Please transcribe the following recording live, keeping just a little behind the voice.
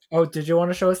Oh, did you want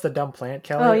to show us the dumb plant,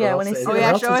 Kelly? Oh, yeah, Or when else I it- see or it.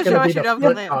 else Show it's us going to be your the dumb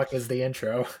foot plant. talk as the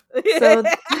intro. So,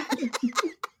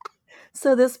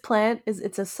 so this plant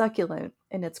it's a succulent,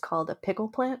 and it's called a pickle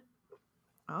plant.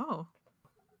 Oh.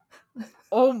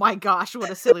 Oh my gosh, what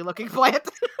a silly looking plant.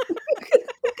 Look at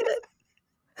it.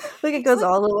 Like it It's goes like-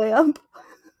 all the way up.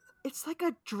 It's like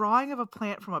a drawing of a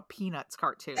plant from a Peanuts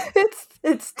cartoon.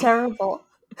 It's terrible.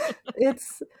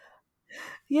 It's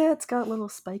got little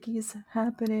spikies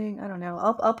happening. I don't know.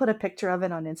 I'll put a picture of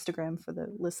it on Instagram for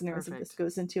the listeners if this Perfect.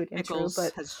 goes into an intro, Pickles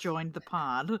has joined the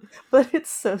pod. but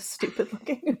it's so stupid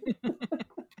looking.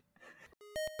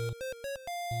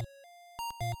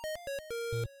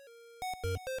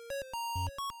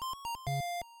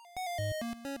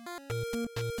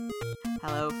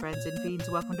 Hello, friends and fiends.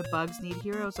 Welcome to Bugs Need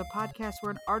Heroes, a podcast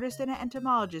where an artist and an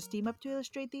entomologist team up to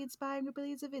illustrate the inspiring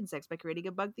abilities of insects by creating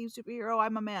a bug-themed superhero.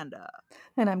 I'm Amanda.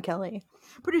 And I'm Kelly.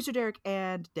 Producer Derek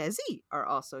and Desi are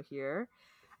also here.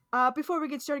 Before we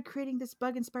get started creating this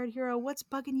bug-inspired hero, what's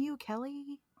bugging you,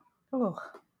 Kelly? Oh,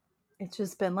 it's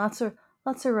just been lots of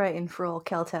writing for old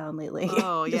Cowtown lately.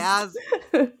 Oh, yeah.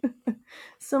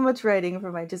 So much writing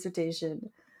for my dissertation,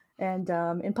 and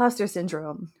imposter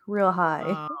syndrome real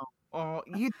high.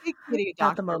 You'd think getting a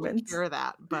At the doctor would moment. cure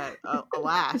that, but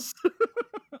alas,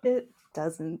 It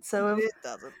doesn't. So it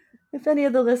doesn't. if any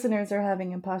of the listeners are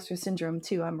having imposter syndrome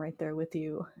too, I'm right there with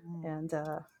you. And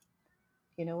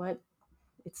you know what?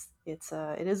 It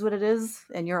is what it is,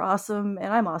 and you're awesome,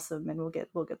 and I'm awesome, and we'll get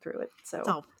through it.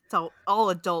 So It's all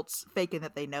adults faking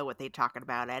that they know what they're talking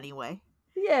about anyway.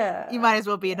 yeah, You might as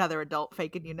well be another adult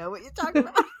faking you know what you're talking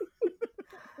about.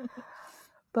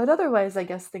 But otherwise, I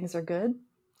guess things are good.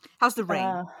 How's the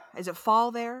rain? Is it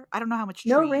fall there? I don't know how much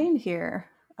tree. No rain here.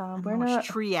 I don't We're know how not. much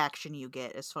tree action you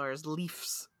get as far as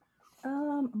leaves.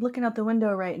 I'm looking out the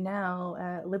window right now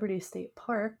at Liberty State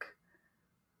Park.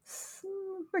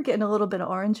 We're getting a little bit of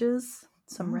oranges,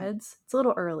 some reds. It's a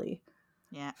little early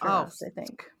Yeah. for us, I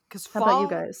think. Because How about you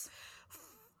guys?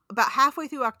 About halfway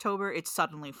through October, it's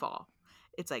suddenly fall.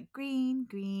 It's like green,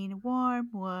 warm,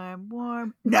 warm,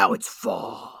 warm. Now it's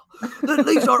fall. The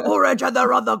leaves are orange and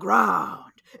they're on the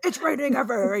ground. It's raining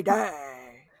every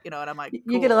day. You know, and I'm like,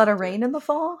 You get a lot of rain in the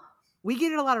fall? We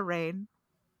get a lot of rain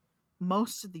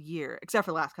most of the year, except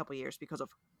for the last couple of years because of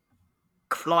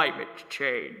climate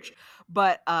change.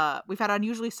 But we've had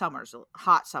unusually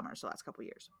hot summers the last couple of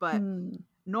years. But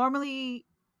normally,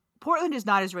 Portland is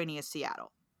not as rainy as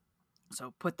Seattle.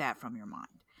 So put that from your mind.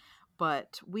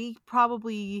 But we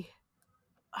probably,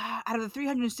 out of the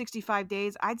 365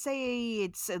 days, I'd say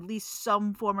it's at least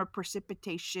some form of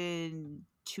precipitation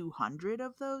 200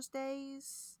 of those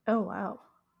days. Oh, wow.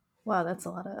 Wow, that's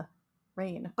a lot of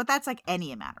rain. But that's like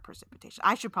any amount of precipitation.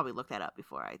 I should probably look that up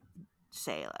before I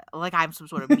say it. Like I'm some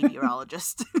sort of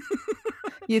meteorologist.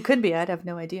 You could be. I'd have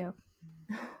no idea.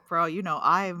 For all you know,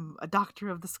 I'm a doctor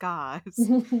of the skies.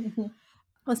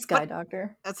 A sky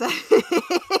doctor. That's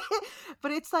but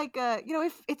it's like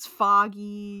if it's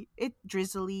foggy, it's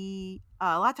drizzly.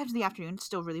 A lot of times in the afternoon, it's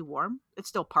still really warm. It's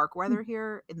still park weather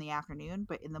here in the afternoon,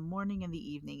 but in the morning and the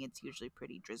evening, it's usually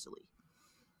pretty drizzly.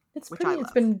 It's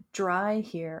been dry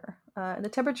here. The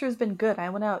temperature has been good. I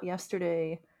went out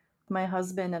yesterday with my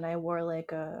husband, and I wore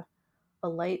like a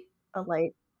light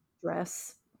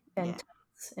dress and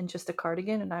tights and just a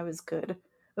cardigan, and I was good.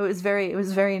 It was very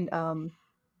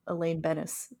Elaine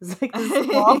Bennis. It was like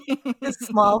this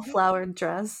small flowered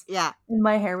dress. Yeah. And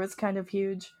my hair was kind of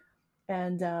huge,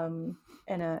 and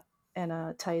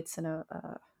a tights and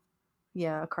a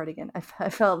cardigan. I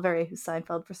felt very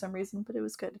Seinfeld for some reason, but it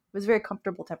was good. It was very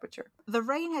comfortable temperature. The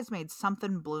rain has made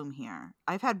something bloom here.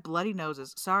 I've had bloody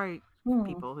noses. Sorry,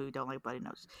 people who don't like bloody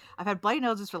noses. I've had bloody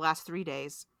noses for the last 3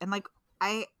 days, and like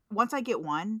once I get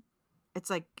one, it's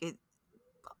like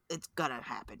it's gonna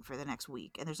happen for the next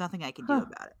week, and there's nothing I can do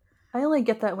about it. I only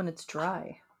get that when it's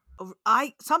dry.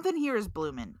 Something here is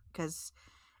blooming because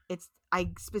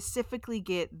I specifically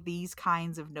get these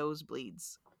kinds of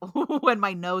nosebleeds when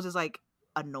my nose is like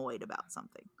annoyed about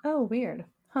something. Oh, weird.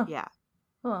 Huh. Yeah.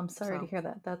 Oh, I'm sorry to hear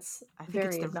that. That's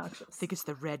very obnoxious. I think it's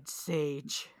the red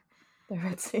sage. The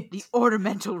red sage. The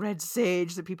ornamental red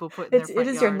sage that people put in their front It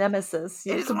is yard. your nemesis.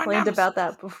 You've complained about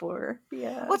that before.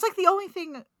 Yeah. Well, it's like the only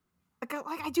thing like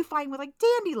I do fine with like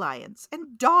dandelions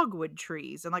and dogwood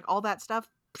trees and like all that stuff.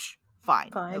 Fine.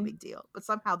 No big deal. But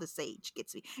somehow the sage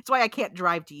gets me. It's why I can't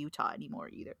drive to Utah anymore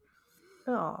either.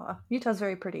 Oh, Utah's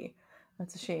very pretty.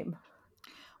 That's a shame.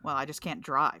 Well, I just can't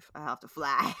drive. I have to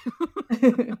fly.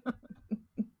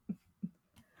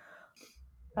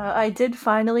 I did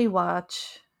finally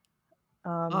watch.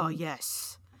 Oh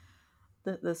yes,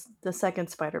 The second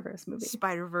Spider-Verse movie.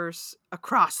 Spider-Verse,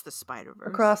 Across the Spider-Verse.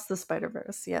 Across the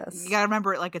Spider-Verse, yes. You gotta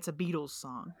remember it like it's a Beatles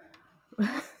song.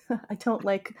 I don't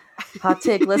like hot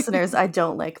take listeners. I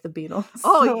don't like the Beatles.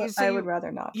 Oh, so I would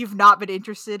rather not. You've not been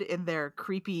interested in their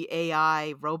creepy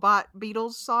AI robot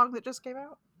Beatles song that just came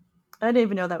out? I didn't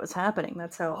even know that was happening.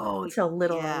 That's how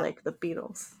little I like the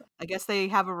Beatles. I guess they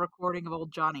have a recording of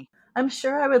Old Johnny. I'm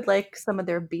sure I would like some of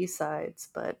their B-sides,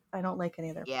 but I don't like any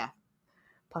of their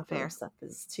popular stuff.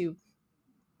 Is too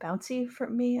bouncy for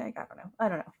me. I don't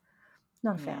know.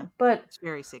 Not a fan. But it's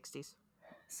very 60s.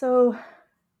 So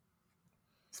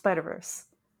Spider-Verse.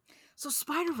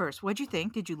 What'd you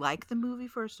think? Did you like the movie,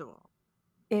 first of all?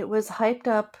 It was hyped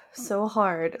up so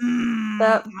hard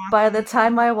that by the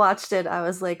time I watched it, I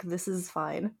was like, this is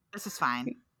fine. This is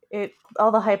fine.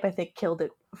 All the hype, I think, killed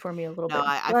it for me a little bit. No,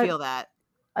 I feel that.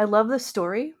 I love the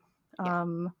story.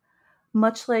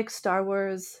 Much like Star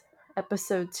Wars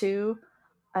Episode 2,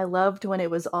 I loved when it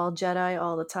was all Jedi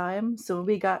all the time. So when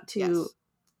we got to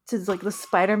like the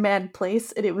Spider-Man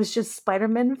place and it was just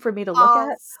Spider-Man for me to look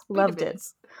at, loved it.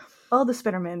 All the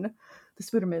Spider-Man, the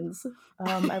Spoodermans.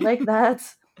 I like that.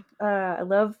 I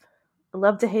love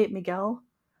to hate Miguel.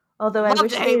 Although I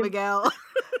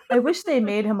wish they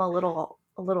made him a little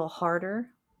harder,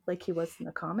 like he was in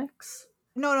the comics.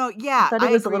 No, yeah. I thought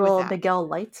it was a little Miguel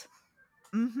light.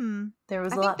 Mm-hmm. There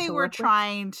was I a lot think they to were work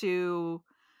trying to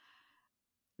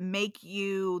make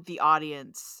you, the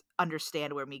audience,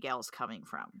 understand where Miguel's coming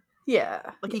from. Yeah.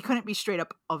 Like, he couldn't be straight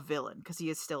up a villain, because he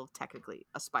is still technically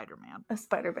a Spider-Man. A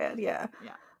Spider-Man, yeah.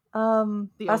 Yeah.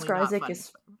 Oscar Isaac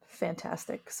is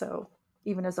fantastic, so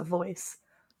even as a voice.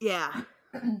 Yeah.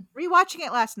 Rewatching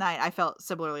it last night, I felt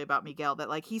similarly about Miguel, that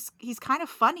like he's kind of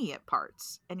funny at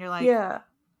parts, and you're like,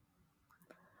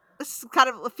 this kind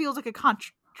of feels like a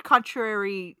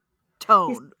contrary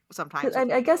tone sometimes.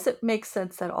 I guess it makes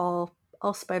sense that all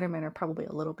Spider-Men are probably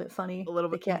a little bit funny. A little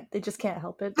bit. They just can't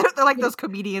help it. They're like those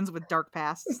comedians with dark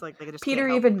pasts. Like, they just Peter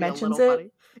even mentions it.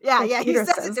 Funny. Yeah, like, yeah. Peter He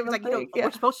says it. It was like,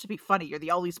 we're supposed to be funny. You're the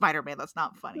only Spider-Man that's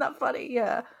not funny. Not funny.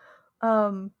 Yeah.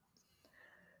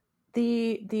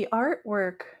 The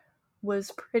artwork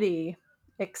was pretty,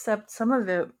 except some of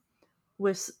it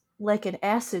was like an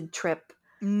acid trip,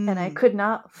 and I could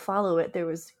not follow it. There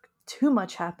was too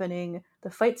much happening. The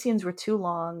fight scenes were too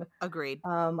long. Agreed.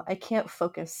 I can't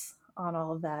focus on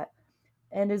all of that.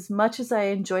 And as much as I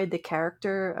enjoyed the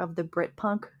character of the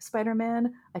Britpunk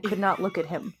Spider-Man, I could not look at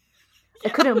him. I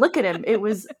couldn't look at him. It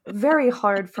was very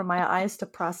hard for my eyes to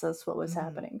process what was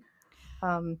happening.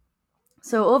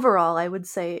 So overall, I would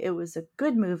say it was a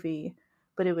good movie,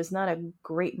 but it was not a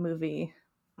great movie.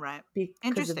 Right.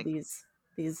 Because of these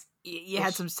you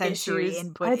had some sensory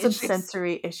input. I had some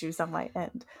sensory issues on my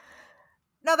end.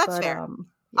 No, that's fair.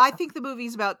 I think the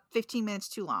movie's about 15 minutes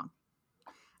too long.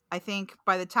 I think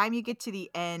by the time you get to the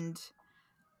end,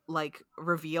 like,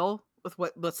 reveal with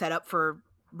what's set up for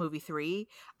movie 3,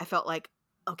 I felt like,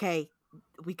 okay,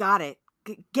 we got it.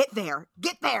 Get there.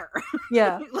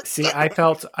 Yeah. See, I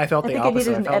felt the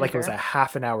opposite. I felt like it was a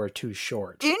half an hour too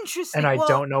short. Interesting. And I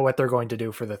don't know what they're going to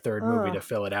do for the third movie to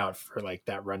fill it out for like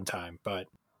that runtime. But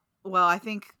I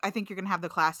think you're gonna have the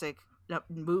classic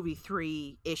movie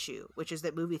 3 issue, which is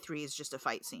that movie 3 is just a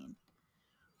fight scene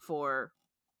for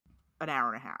an hour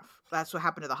and a half. That's what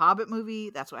happened to the Hobbit movie.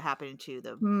 That's what happened to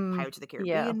the Pirates of the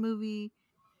Caribbean movie.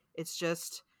 It's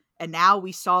just, and now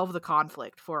we solve the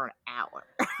conflict for an hour.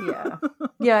 Yeah.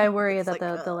 I worry that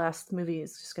the last movie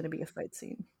is just going to be a fight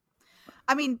scene.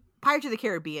 I mean, Pirates of the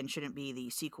Caribbean shouldn't be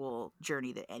the sequel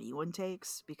journey that anyone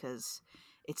takes, because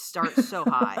it starts so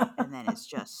high and then it's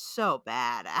just so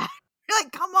bad. You're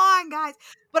like, come on, guys.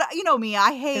 But you know me,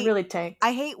 I hate. It really tanked.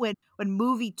 I hate when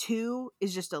movie 2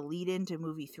 is just a lead into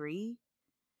movie 3,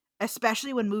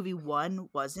 especially when movie 1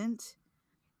 wasn't.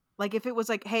 Like, if it was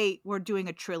like, hey, we're doing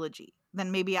a trilogy,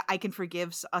 then maybe I can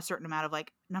forgive a certain amount of,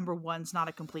 like, number 1's not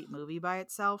a complete movie by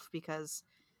itself, because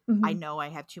I know I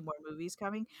have 2 more movies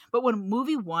coming. But when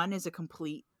movie 1 is a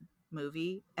complete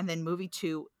movie and then movie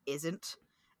 2 isn't,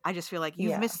 I just feel like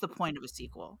you've missed the point of a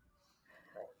sequel.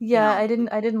 Yeah, you know?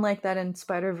 I didn't like that in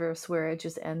Spider-Verse, where it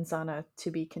just ends on a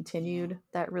to be continued.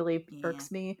 That really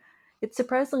irks me. It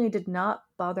surprisingly did not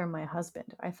bother my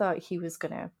husband. I thought he was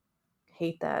gonna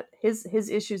hate that. His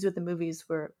issues with the movies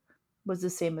was the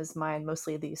same as mine,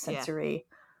 mostly the sensory,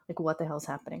 like, what the hell's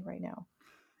happening right now.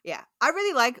 Yeah, I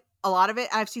really like a lot of it.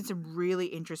 I've seen some really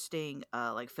interesting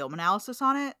like film analysis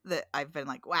on it that I've been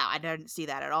like, wow, I didn't see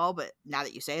that at all, but now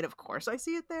that you say it, of course I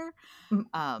see it there.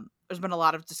 There's been a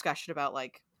lot of discussion about,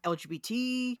 like,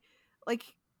 LGBT, like,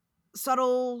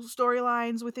 subtle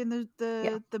storylines within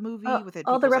the movie. Within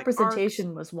all the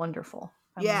representation was wonderful.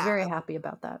 I was very happy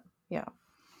about that. Yeah.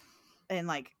 And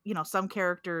like, some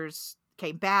characters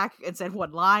came back and said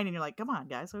one line and you're like, come on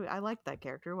guys, I liked that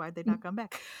character, why'd they not come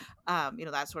back?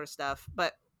 That sort of stuff.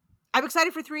 But I'm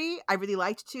excited for 3. I really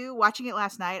liked 2. Watching it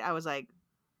last night, I was like,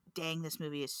 dang, this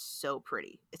movie is so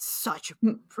pretty. It's such a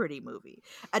pretty movie.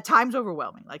 At times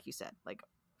overwhelming, like you said. Like,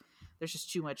 there's just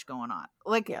too much going on.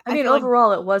 Like, yeah. I mean,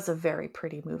 overall, it was a very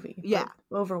pretty movie. Yeah.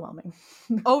 Overwhelming.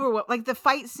 Like, the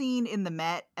fight scene in the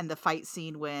Met and the fight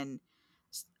scene when...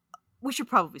 We should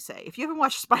probably say, if you haven't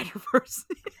watched Spider-Verse...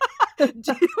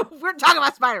 we're talking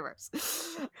about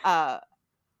Spider-Verse.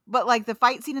 But, like, the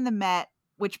fight scene in the Met,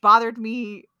 which bothered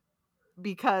me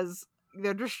because...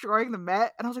 they're destroying the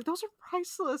Met, and I was like, those are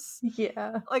priceless.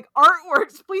 Yeah. Like,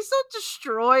 artworks. Please don't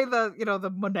destroy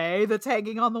the Monet that's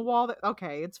hanging on the wall.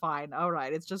 Okay, it's fine. All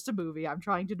right, it's just a movie. I'm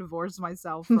trying to divorce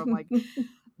myself from like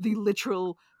the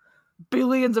literal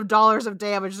billions of dollars of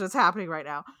damage that's happening right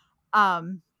now.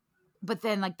 But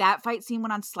then like that fight scene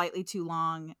went on slightly too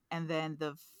long, and then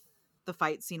the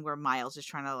fight scene where Miles is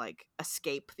trying to like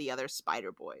escape the other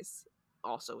Spider Boys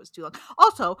also was too long.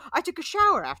 Also, I took a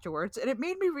shower afterwards, and it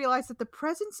made me realize that the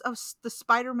presence of the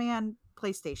Spider-Man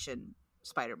PlayStation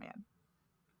Spider-Man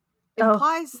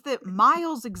implies that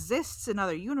Miles exists in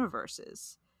other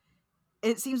universes.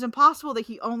 And it seems impossible that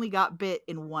he only got bit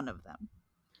in one of them.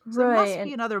 So there must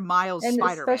be another Miles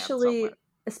Spider-Man somewhere.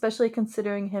 Especially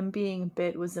considering him being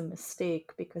bit was a mistake,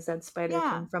 because that spider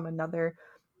came from another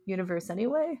universe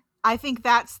anyway. I think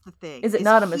that's the thing. Is it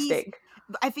not a mistake?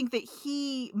 I think that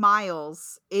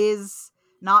Miles, is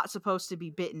not supposed to be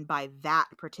bitten by that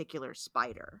particular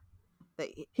spider.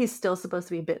 He's still supposed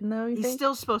to be bitten, though, you think? He's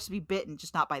still supposed to be bitten,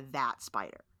 just not by that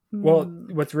spider. Well,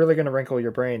 what's really going to wrinkle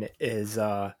your brain is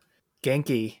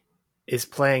Genki is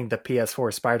playing the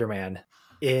PS4 Spider-Man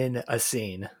in a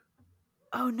scene.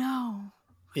 Oh, no.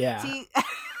 Yeah. See,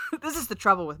 this is the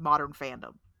trouble with modern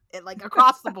fandom. It, like,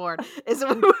 across the board is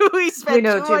we spend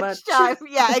too much time.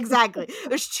 Yeah, exactly.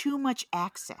 There's too much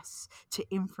access to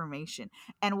information,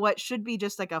 and what should be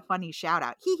just like a funny shout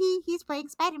out, he's playing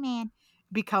Spider-Man,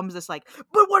 becomes this like,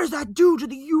 but what does that do to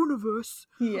the universe?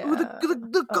 Yeah,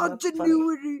 the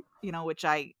continuity. Which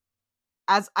I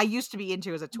used to be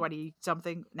into as a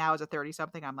 20-something, now as a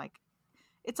 30-something, I'm like,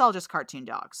 it's all just cartoon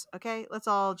dogs. Okay, let's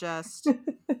all just.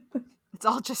 It's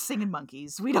all just singing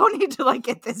monkeys. We don't need to like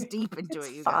get this deep into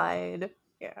it. You fine. Guys.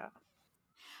 Yeah.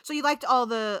 So you liked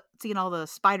seeing all the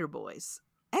Spider Boys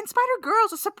and Spider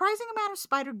Girls, a surprising amount of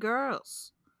Spider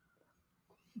Girls.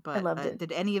 But I loved it.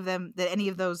 Did any of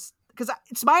those? Because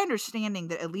it's my understanding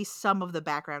that at least some of the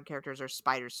background characters are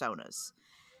Spidersonas,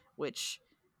 which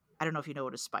I don't know if you know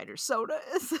what a Spidersona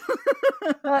is.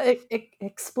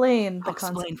 Explain the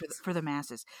concept. Explain for the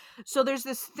masses. So there's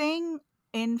this thing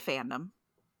in fandom.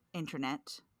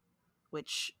 Internet,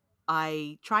 which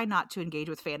I try not to engage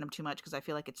with fandom too much because I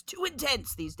feel like it's too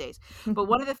intense these days. But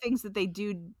one of the things that they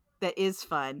do that is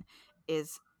fun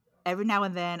is every now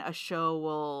and then a show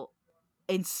will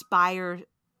inspire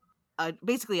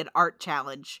basically an art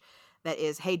challenge that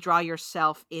is, hey, draw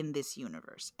yourself in this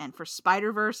universe. And for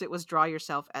Spider-Verse, it was draw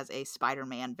yourself as a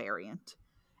Spider-Man variant.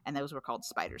 And those were called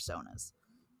Spidersonas.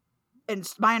 And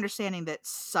my understanding that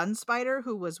Sun Spider,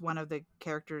 who was one of the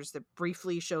characters that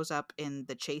briefly shows up in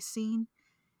the chase scene,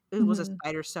 it was a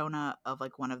Spidersona of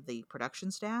like one of the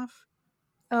production staff.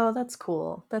 Oh, that's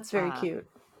cool. That's very cute.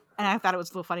 And I thought it was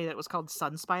a little funny that it was called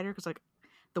Sun Spider, because like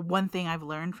the one thing I've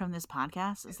learned from this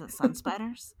podcast is that sun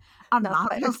spiders are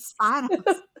not real spiders.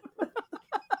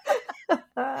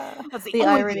 That's the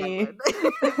irony.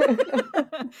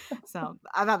 So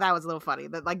I thought that was a little funny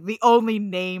that like the only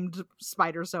named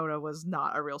Spidersona was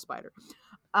not a real spider.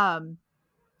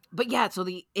 But yeah, so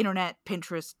the internet,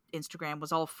 Pinterest, Instagram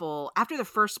was all full after the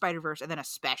first Spider-Verse, and then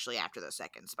especially after the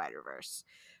second Spider-Verse,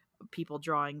 people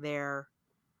drawing their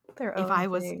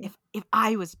own thing. If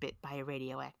I was bit by a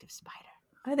radioactive spider.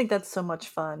 I think that's so much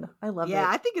fun. I love it. Yeah,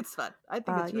 I think it's fun. I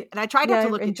think it's fun. And I tried not to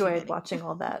look into it. I enjoyed watching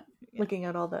all that. Looking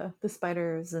at all the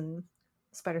spiders and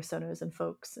Spidersonas and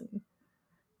folks, and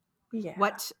yeah.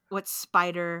 What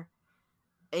spider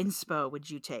inspo would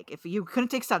you take if you couldn't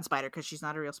take Sun Spider because she's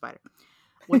not a real spider?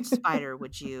 What spider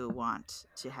would you want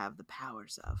to have the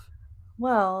powers of?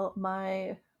 Well,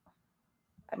 my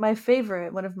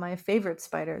favorite, one of my favorite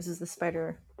spiders is the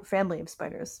spider family of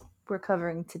spiders we're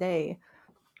covering today,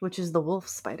 which is the wolf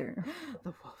spider.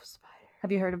 The wolf spider.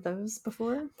 Have you heard of those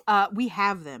before? We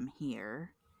have them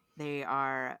here. They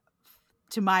are,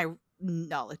 to my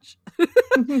knowledge,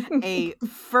 a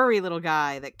furry little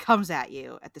guy that comes at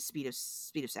you at the speed of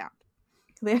sound,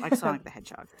 like Sonic the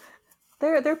Hedgehog.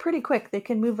 They're pretty quick. They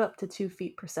can move up to 2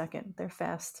 feet per second. They're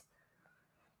fast.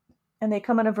 And they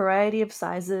come in a variety of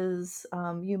sizes.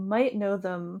 You might know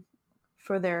them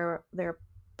for their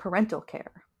parental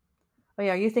care. Oh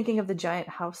yeah, are you thinking of the giant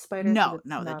house spider? No,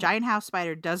 the giant house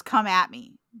spider does come at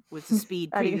me with the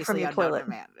speed previously unknown to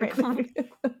man.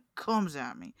 Comes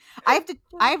at me.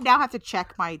 I now have to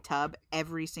check my tub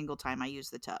every single time I use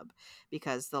the tub,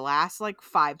 because the last like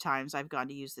 5 times I've gone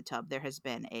to use the tub, there has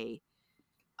been a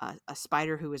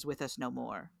spider who is with us no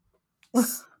more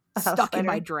stuck in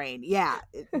my drain. Yeah,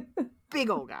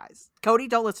 big old guys. Cody,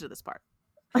 don't listen to this part.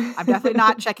 I'm definitely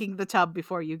not checking the tub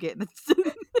before you get in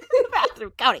the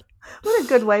bathroom. Cody, what a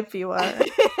good wife you are.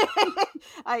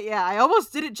 I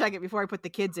almost didn't check it before I put the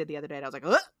kids in the other day, and I was like,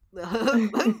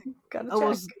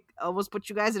 almost put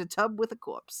you guys in a tub with a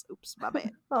corpse. Oops, my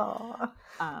bad.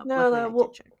 No, the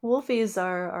wolfies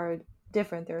are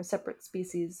different. They're a separate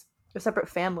species, a separate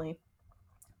family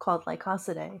called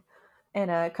Lycosidae,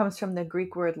 and it comes from the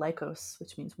Greek word lykos,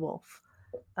 which means wolf.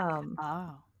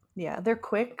 Yeah, they're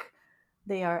quick.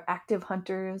 They are active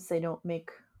hunters. They don't make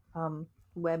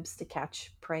webs to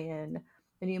catch prey in.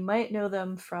 And you might know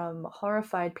them from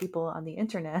horrified people on the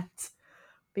internet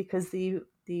because the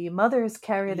mothers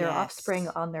carry their offspring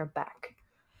on their back.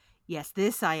 Yes,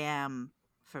 this I am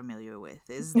familiar with,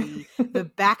 is the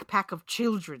backpack of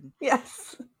children.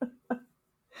 Yes.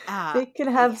 They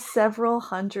can have several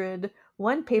hundred.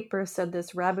 One paper said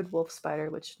this rabid wolf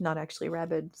spider, which not actually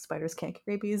rabid, spiders can't get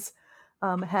rabies,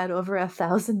 had over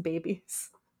 1,000 babies,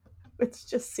 which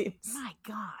just seems, my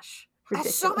gosh, ridiculous.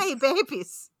 That's so many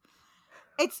babies.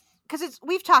 It's because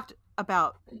we've talked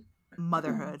about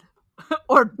motherhood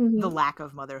or the lack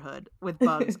of motherhood with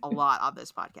bugs a lot on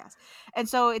this podcast, and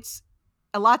so it's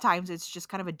a lot of times it's just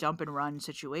kind of a dump and run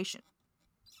situation.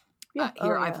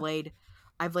 I've laid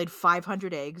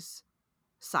 500 eggs.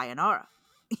 Sayonara.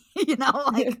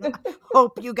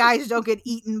 Hope you guys don't get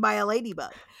eaten by a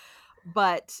ladybug.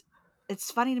 But it's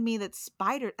funny to me that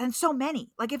spiders, and so many,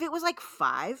 like if it was like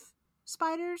 5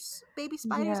 spiders, baby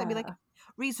spiders, I'd be like,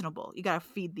 reasonable. You gotta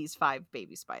feed these 5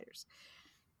 baby spiders.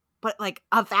 But like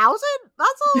 1,000?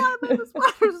 That's a lot of baby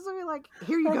spiders. So like,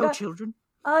 here you go, children.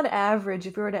 On average,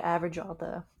 if we were to average all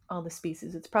the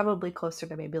species, it's probably closer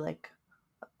to maybe like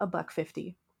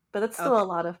 $1.50. But that's still a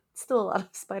lot of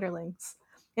spiderlings.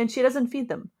 And she doesn't feed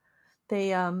them.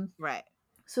 They right.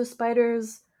 So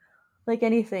spiders, like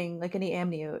anything, like any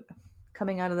amniote,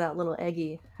 coming out of that little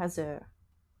eggy has a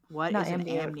what is an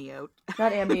amniote?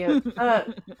 Not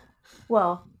amniote.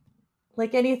 Well,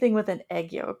 like anything with an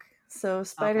egg yolk. So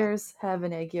spiders have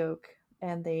an egg yolk,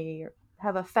 and they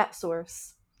have a fat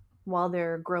source while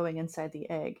they're growing inside the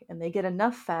egg, and they get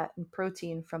enough fat and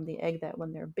protein from the egg that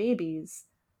when they're babies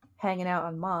hanging out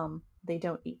on mom, they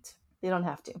don't eat. They don't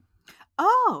have to.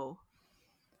 Oh.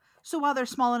 So while they're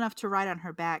small enough to ride on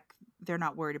her back, they're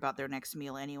not worried about their next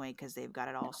meal anyway because they've got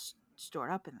it all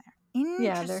stored up in there.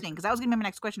 Interesting. Because that was going to be my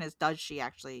next question is, does she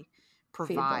actually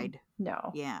provide?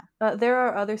 No. Yeah. There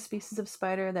are other species of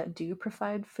spider that do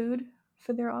provide food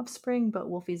for their offspring, but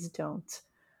wolfies don't.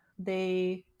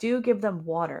 They do give them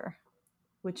water,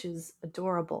 which is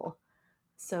adorable.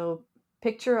 So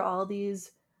picture all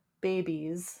these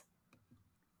babies.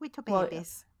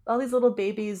 All these little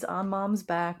babies on mom's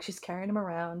back. She's carrying them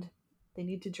around. They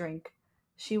need to drink.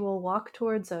 She will walk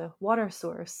towards a water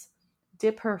source,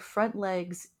 dip her front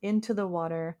legs into the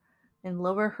water, and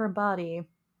lower her body.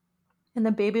 And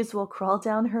the babies will crawl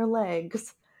down her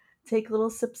legs, take little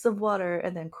sips of water,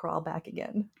 and then crawl back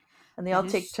again. And they all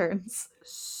take turns.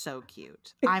 So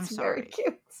cute. I'm sorry. Very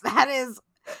cute. That is,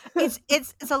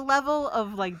 it's a level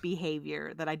of like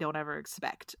behavior that I don't ever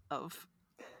expect of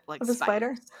like a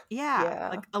spider. Yeah,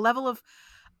 like a level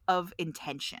of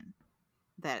intention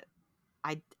that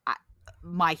I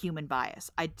my human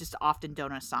bias I just often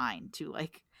don't assign to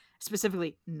like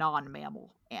specifically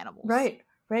non-mammal animals. Right.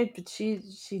 But she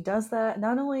does that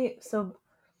not only. So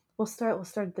we'll start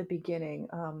at the beginning.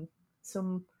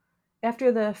 So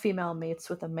after the female mates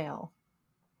with a male,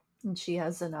 and she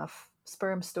has enough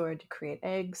sperm stored to create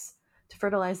eggs, to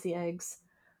fertilize the eggs,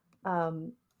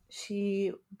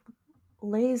 she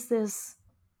lays this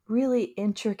really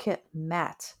intricate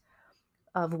mat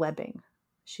of webbing.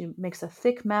 She makes a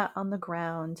thick mat on the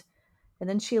ground, and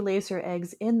then she lays her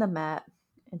eggs in the mat,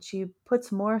 and she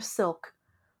puts more silk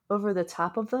over the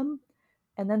top of them,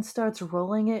 and then starts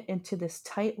rolling it into this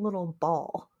tight little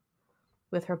ball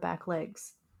with her back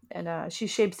legs. And she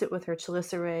shapes it with her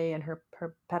chelicerae and her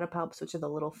pedipalps, which are the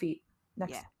little feet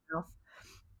next to the mouth,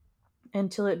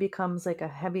 until it becomes like a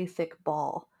heavy, thick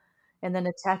ball, and then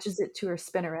attaches it to her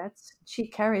spinnerets. She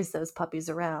carries those puppies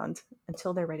around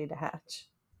until they're ready to hatch.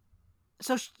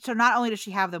 So not only does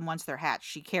she have them once they're hatched,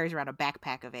 she carries around a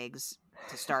backpack of eggs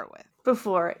to start with.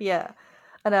 Before, yeah.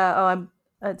 And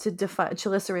to define,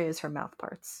 chelicerae is her mouth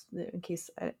parts. In case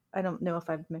I don't know if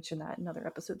I've mentioned that in other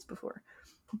episodes before,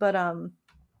 but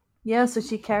yeah. So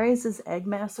she carries this egg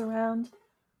mass around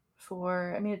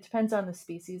for. I mean, it depends on the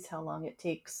species how long it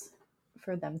takes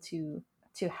for them to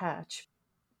hatch.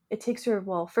 It takes her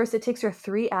first it takes her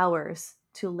 3 hours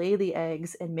to lay the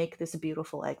eggs and make this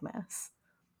beautiful egg mass.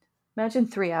 Imagine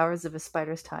 3 hours of a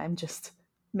spider's time just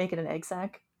making an egg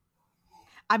sac.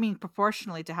 I mean,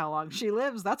 proportionally to how long she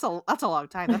lives, that's a long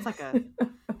time. That's like a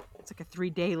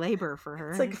 3-day labor for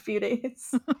her. It's like a few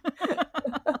days.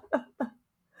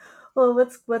 Well,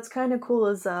 what's kind of cool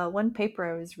is one paper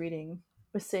I was reading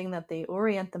was saying that they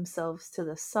orient themselves to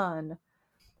the sun.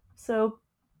 So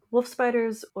wolf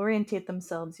spiders orientate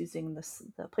themselves using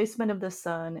the placement of the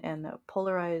sun and the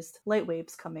polarized light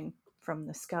waves coming from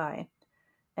the sky.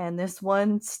 And this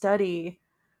one study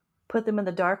put them in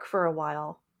the dark for a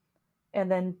while, and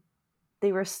then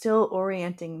they were still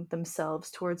orienting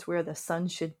themselves towards where the sun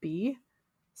should be.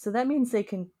 So that means they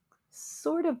can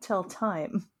sort of tell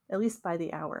time, at least by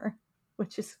the hour,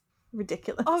 which is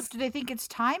ridiculous. Oh, do they think it's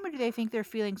time, or do they think they're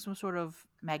feeling some sort of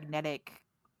magnetic?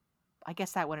 I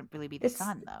guess that wouldn't really be the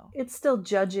sun, though. It's still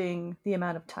judging the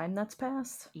amount of time that's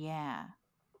passed. Yeah.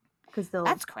 Because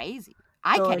that's crazy.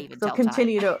 I can't even tell time. They'll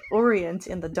continue to orient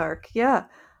in the dark. Yeah.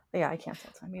 Yeah, I can't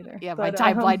tell time either. Yeah, but, my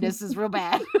time blindness is real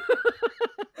bad.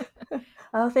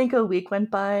 I think a week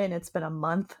went by and it's been a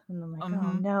month. And I'm like,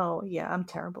 oh no. Yeah, I'm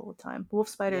terrible with time. Wolf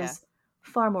spiders,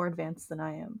 far more advanced than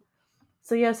I am.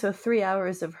 So yeah, so 3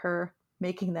 hours of her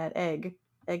making that egg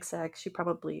sac, she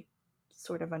probably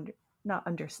sort of not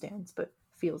understands, but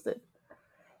feels it,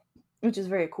 which is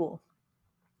very cool.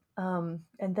 And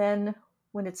then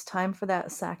when it's time for that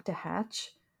sac to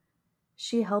hatch,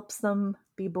 she helps them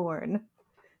be born.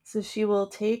 So she will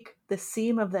take the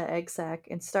seam of the egg sac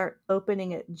and start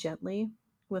opening it gently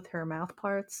with her mouth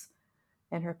parts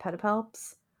and her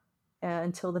pedipalps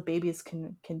until the babies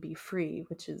can be free,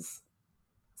 which is,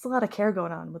 it's a lot of care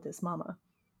going on with this mama.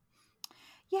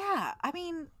 Yeah, I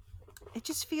mean, it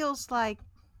just feels like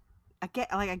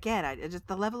just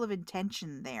the level of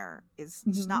intention there is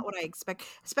just not what I expect,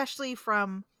 especially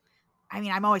from. I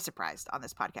mean, I'm always surprised on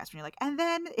this podcast when you're like, and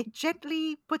then it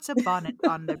gently puts a bonnet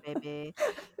on the baby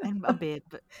and a bib.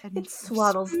 And it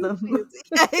swaddles them.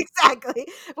 Yeah, exactly.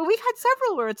 But we've had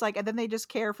several where it's like, and then they just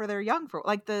care for their young, for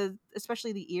like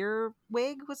especially the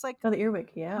earwig was like. Oh, the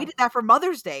earwig, yeah. We did that for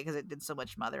Mother's Day because it did so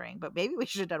much mothering, but maybe we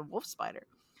should have done wolf spider.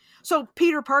 So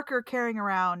Peter Parker carrying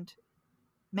around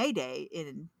Mayday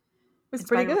in. It's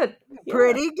pretty good. Yeah.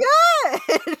 Pretty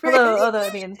good. Although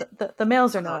I mean, the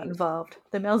males are not involved.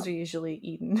 The males are usually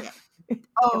eaten.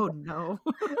 Oh no!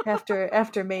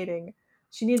 after mating,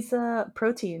 she needs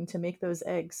protein to make those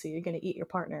eggs. So you're going to eat your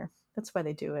partner. That's why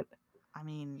they do it. I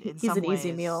mean, he's an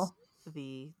easy meal.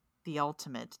 The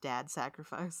ultimate dad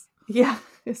sacrifice. Yeah,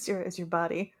 it's your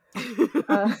body.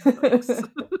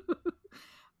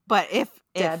 But if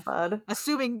dad bod,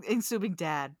 assuming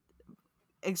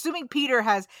Peter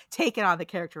has taken on the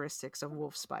characteristics of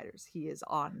wolf spiders, he is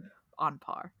on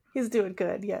par. He's doing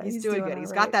good. Yeah, he's doing good.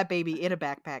 He's got that baby in a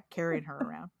backpack carrying her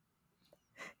around.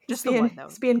 He's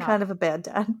being kind of a bad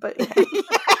dad, but yeah.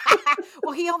 Yeah.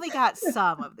 Well, he only got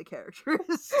some of the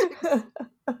characteristics.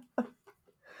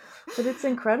 But it's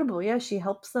incredible. Yeah, she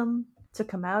helps them to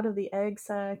come out of the egg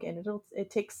sac, and it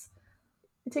takes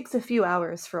a few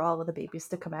hours for all of the babies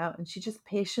to come out, and she just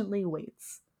patiently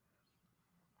waits.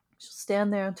 She'll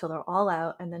stand there until they're all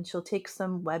out, and then she'll take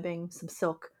some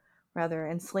silk,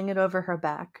 and sling it over her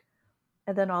back.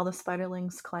 And then all the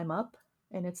spiderlings climb up,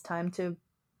 and it's time to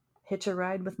hitch a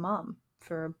ride with mom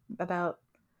for about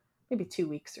maybe 2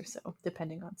 weeks or so,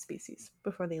 depending on species,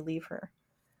 before they leave her.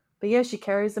 But yeah, she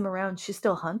carries them around. She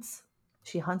still hunts.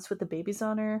 She hunts with the babies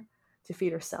on her to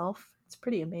feed herself. It's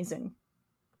pretty amazing.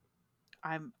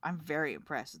 I'm very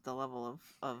impressed at the level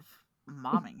of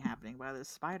momming happening by this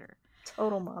spider.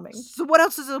 Total momming. So what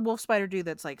else does a wolf spider do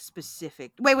that's like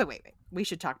specific? Wait. We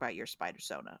should talk about your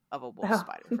Spidersona of a wolf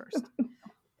spider first.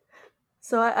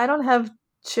 So I don't have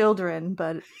children,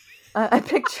 but I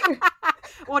picture...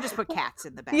 We'll just put cats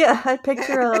in the back. Yeah, I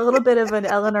picture a little bit of an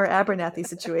Eleanor Abernathy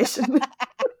situation.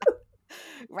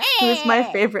 Who's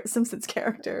my favorite Simpsons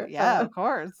character. Yeah, of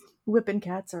course. Whipping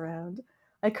cats around.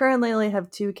 I currently only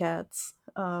have 2 cats.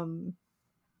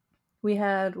 We've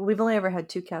only ever had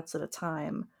 2 cats at a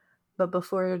time, but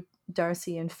before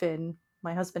Darcy and Finn,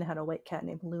 my husband had a white cat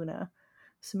named Luna.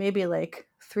 So maybe like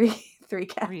 3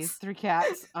 cats. 3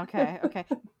 cats. Okay.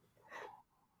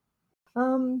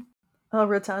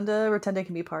 Rotunda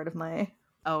can be part of my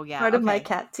my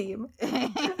cat team.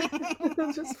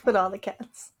 Just put all the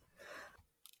cats.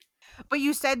 But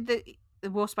you said that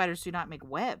the wolf spiders do not make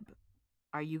web.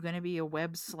 Are you going to be a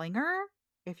web slinger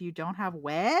if you don't have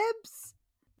webs?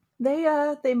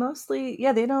 They mostly,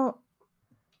 they don't.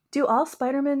 Do all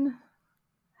Spider-Men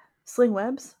sling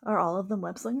webs? Are all of them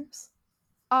web slingers?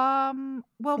 Well, In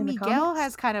the Miguel comics?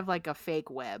 has kind of like a fake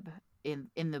web in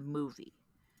the movie.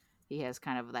 He has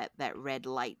kind of that red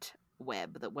light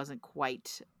web that wasn't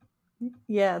quite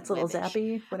Yeah, it's a little webbish.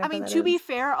 zappy, I whatever mean, that to be is.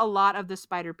 fair, a lot of the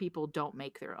spider people don't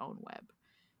make their own web.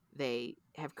 They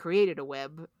have created a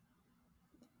web.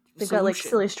 They've solution. got like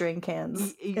silly string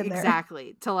cans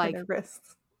exactly to like their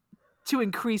wrists to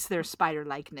increase their spider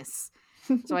likeness.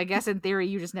 So I guess in theory,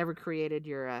 you just never created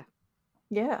your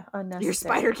unnecessary your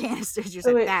spider canisters.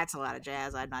 You're like, that's a lot of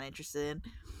jazz. I'm not interested in.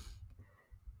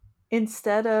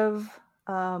 Instead of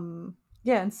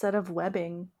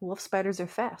webbing, wolf spiders are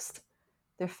fast.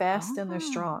 They're fast and they're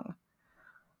strong.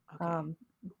 Okay.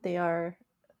 They are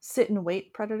sit and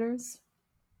wait predators,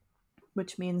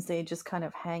 which means they just kind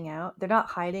of hang out. They're not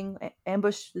hiding.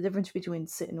 Ambush, the difference between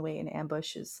sit and wait and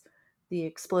ambush is the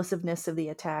explosiveness of the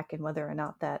attack and whether or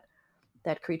not that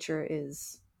creature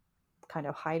is kind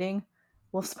of hiding.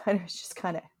 Wolf spiders just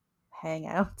kind of hang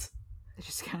out. They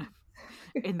just kind of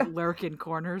lurk in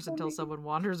corners until someone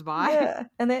wanders by. Yeah,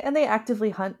 and they actively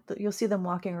hunt. You'll see them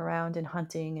walking around and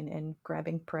hunting and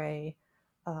grabbing prey.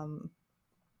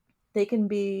 They can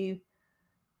be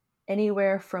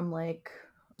anywhere from like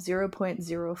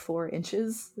 0.04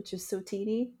 inches, which is so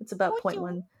teeny. It's about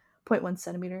 0.1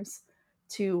 centimeters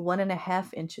to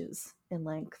 1.5 inches in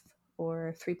length,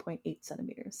 or 3.8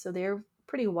 centimeters. So they're a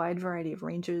pretty wide variety of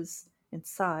ranges in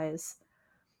size.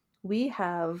 We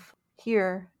have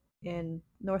here in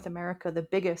North America, the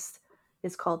biggest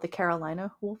is called the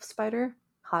Carolina wolf spider,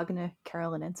 Hagna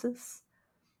carolinensis.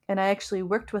 And I actually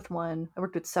worked with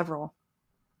several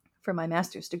for my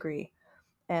master's degree.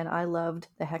 And I loved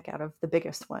the heck out of the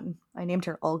biggest one. I named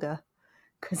her Olga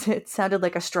because it sounded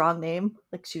like a strong name.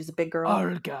 Like she was a big girl.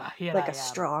 Olga, yeah. Like a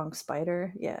strong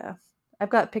spider. Yeah.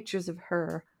 I've got pictures of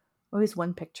her. Always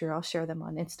one picture. I'll share them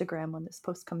on Instagram when this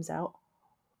post comes out.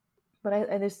 But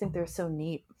I just think they're so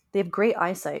neat. They have great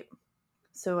eyesight.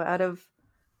 So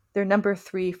they're number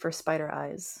 3 for spider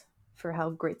eyes for how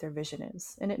great their vision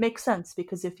is. And it makes sense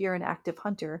because if you're an active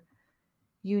hunter,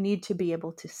 you need to be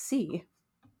able to see.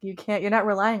 You're not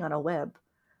relying on a web.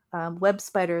 Web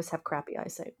spiders have crappy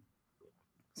eyesight.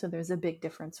 So there's a big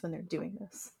difference when they're doing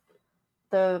this.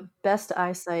 The best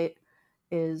eyesight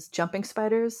is jumping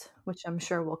spiders, which I'm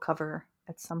sure we'll cover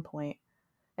at some point.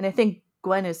 And I think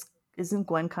isn't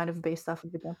Gwen kind of based off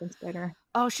of the jumping spider?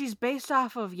 Oh, she's based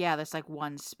off of this like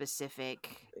one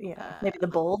specific. Yeah, maybe the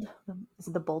bold. Is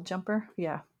it the bold jumper?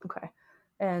 Yeah. Okay.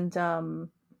 And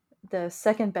the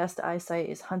second best eyesight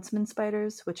is huntsman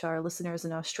spiders, which our listeners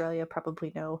in Australia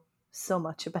probably know so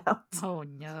much about. Oh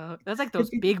no, that's like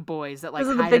those big boys that like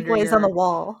those are the big boys on the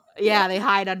wall. Yeah, they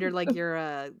hide under like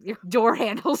your door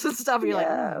handles and stuff. And you're like,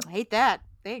 I hate that.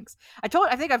 Thanks. I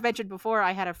think I've mentioned before.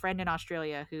 I had a friend in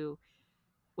Australia who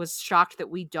was shocked that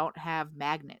we don't have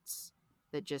magnets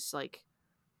that just like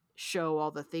show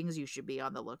all the things you should be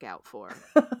on the lookout for.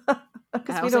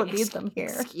 Because we don't need them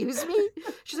here. Excuse me?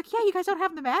 She's like, yeah, you guys don't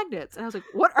have the magnets. And I was like,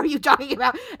 what are you talking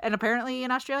about? And apparently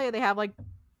in Australia, they have like,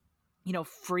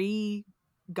 free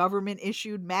government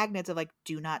issued magnets of like,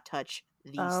 do not touch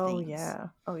these things.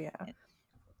 Oh, yeah.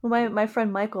 Well, my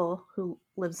friend Michael, who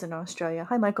lives in Australia,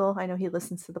 hi, Michael, I know he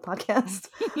listens to the podcast,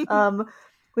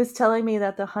 was telling me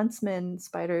that the huntsman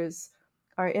spiders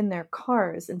are in their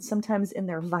cars and sometimes in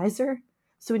their visor.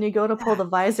 So when you go to pull the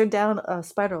visor down, a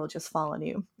spider will just fall on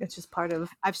you. It's just part of.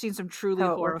 I've seen some truly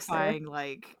horrifying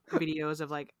like videos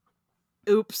of like,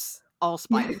 oops, all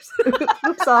spiders.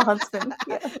 Oops, all huntsmen.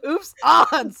 Yeah. Oops, all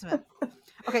huntsmen.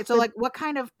 Okay, so like, what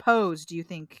kind of pose do you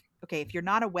think? Okay, if you're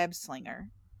not a web slinger,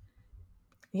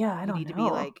 yeah, I don't know. Do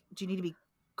you need to be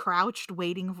crouched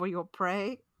waiting for your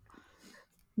prey?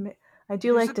 I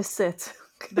do like to sit.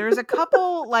 There's a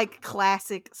couple like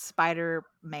classic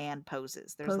Spider-Man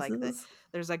poses. There's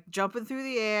like jumping through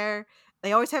the air.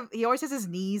 He always has his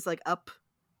knees like up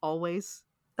always.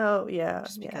 Oh yeah.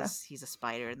 Just because he's a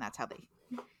spider and that's how they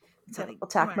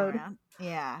attack mode. Around.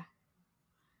 Yeah.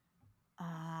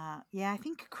 I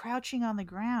think crouching on the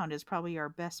ground is probably our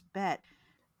best bet.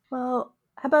 Well,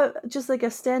 how about just like a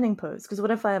standing pose? Because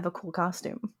what if I have a cool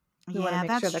costume? You want to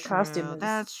make sure the costume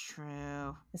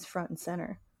is front and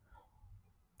center.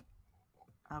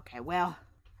 Okay, well,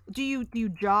 do you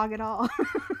jog at all?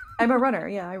 I'm a runner.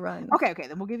 Yeah, I run. Okay,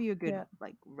 then we'll give you a good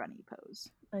like runny pose.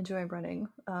 I enjoy running.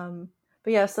 But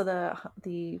yeah, so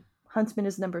the huntsman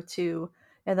is number 2,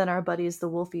 and then our buddies the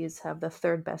wolfies have the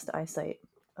third best eyesight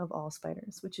of all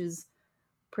spiders, which is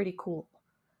pretty cool.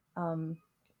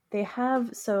 They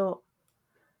have, so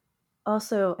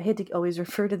also, I hate to always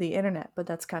refer to the internet, but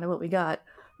that's kind of what we got.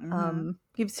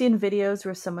 You've seen videos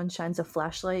where someone shines a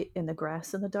flashlight in the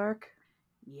grass in the dark?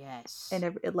 Yes. And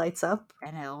it lights up?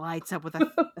 And it lights up with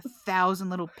a 1,000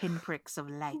 little pinpricks of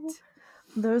light.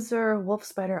 Those are wolf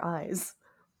spider eyes.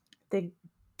 They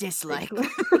dislike.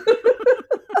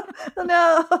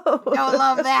 No! Don't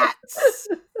love that!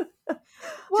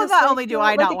 Well, just not only do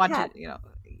I not want to,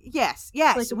 Yes.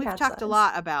 Like and we've talked a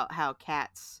lot about how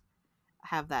cats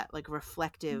have that like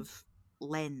reflective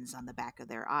lens on the back of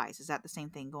their eyes. Is that the same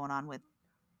thing going on with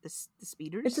the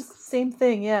speeders? It's just the same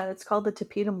thing, yeah. It's called the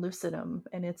tapetum lucidum,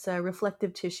 and it's a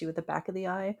reflective tissue at the back of the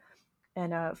eye.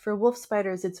 And for wolf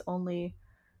spiders, it's only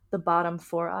the bottom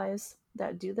 4 eyes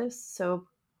that do this. So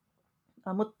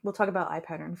we'll talk about eye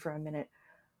pattern for a minute.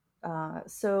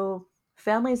 So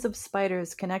families of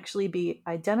spiders can actually be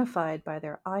identified by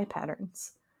their eye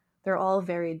patterns. They're all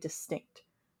very distinct.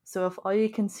 So if all you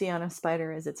can see on a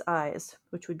spider is its eyes,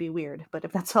 which would be weird, but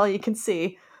if that's all you can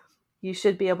see, you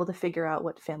should be able to figure out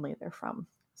what family they're from.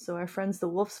 So our friends, the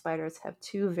wolf spiders, have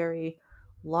 2 very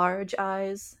large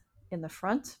eyes in the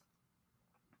front,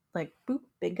 like boop,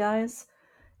 big guys,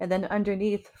 and then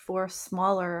underneath 4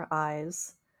 smaller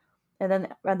eyes, and then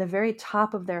at the very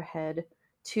top of their head,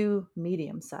 2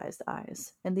 medium-sized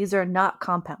eyes. And these are not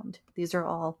compound. These are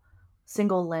all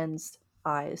single-lensed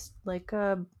eyes, like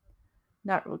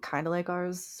not kind of like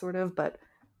ours, sort of, but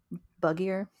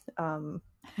buggier.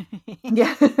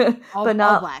 Yeah, but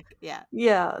not all black.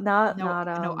 Yeah, not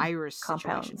no iris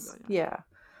compounds. Yeah,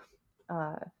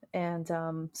 and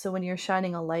so when you're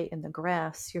shining a light in the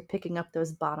grass, you're picking up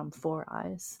those bottom 4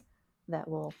 eyes that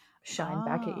will shine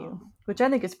back at you, which I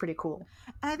think is pretty cool.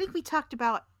 And I think we talked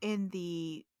about in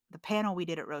the panel we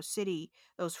did at Rose City,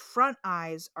 those front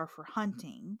eyes are for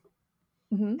hunting,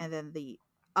 and then the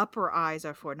upper eyes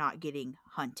are for not getting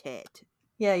hunted.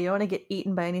 Yeah, you don't want to get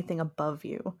eaten by anything above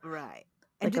you. Right.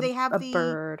 And do they have a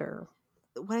bird or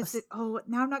what is it? Oh,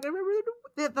 now I'm not gonna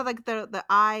remember the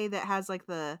eye that has like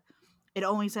it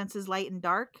only senses light and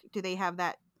dark. Do they have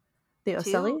that? The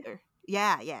ocelli?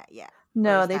 Yeah.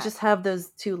 No, they just have those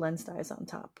 2 lensed eyes on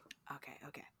top.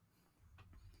 Okay.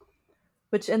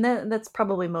 That's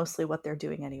probably mostly what they're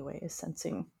doing anyway, is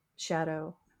sensing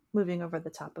shadow moving over the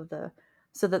top of the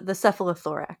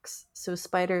cephalothorax. So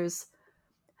spiders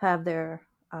have their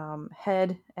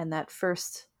head and that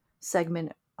first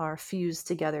segment are fused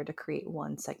together to create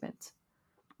one segment.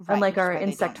 Right, unlike our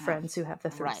insect friends who have the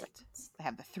 3 segments. They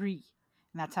have the 3.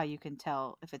 And that's how you can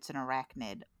tell if it's an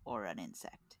arachnid or an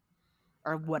insect.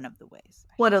 Or one of the ways.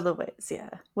 One of the ways, yeah.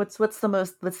 What's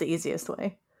the easiest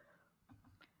way?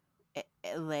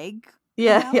 Leg?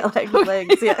 Yeah,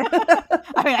 legs, yeah.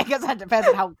 I mean, I guess that depends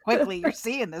on how quickly you're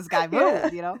seeing this guy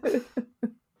move,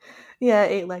 Yeah,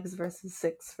 8 legs versus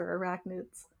 6 for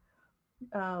arachnids.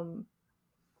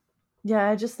 Yeah,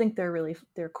 I just think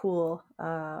they're cool.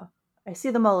 I see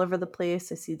them all over the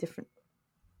place. I see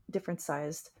different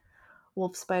sized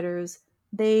wolf spiders.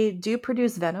 They do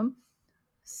produce venom.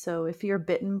 So if you're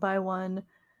bitten by one,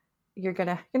 you're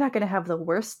not gonna have the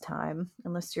worst time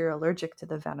unless you're allergic to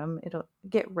the venom. It'll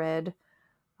get red,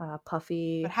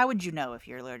 puffy. But how would you know if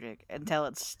you're allergic until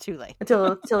it's too late? Until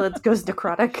it goes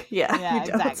necrotic. Yeah,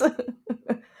 exactly.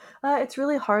 It's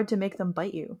really hard to make them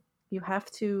bite you. You have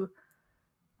to,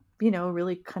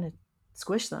 really kind of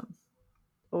squish them,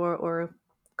 or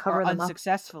cover them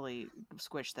unsuccessfully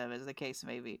squish them, as the case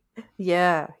may be.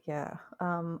 Yeah.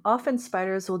 Often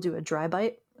spiders will do a dry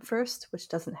bite first, which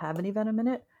doesn't have any venom in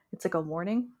it. It's like a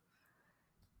warning,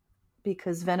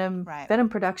 because venom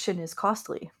production is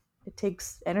costly. It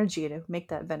takes energy to make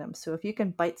that venom. So if you can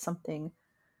bite something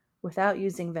without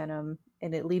using venom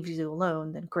and it leaves you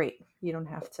alone, then great. You don't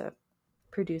have to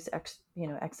produce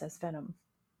excess venom.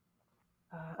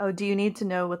 Do you need to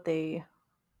know what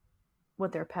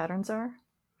their patterns are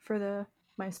for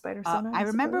my Spidersona? I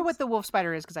remember what the wolf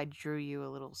spider is because I drew you a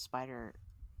little spider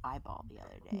eyeball the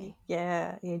other day.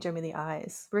 Yeah, you drew me the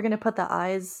eyes. We're gonna put the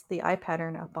eye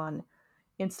pattern up on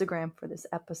Instagram for this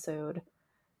episode,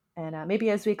 and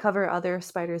maybe as we cover other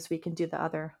spiders, we can do the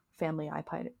other family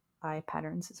eye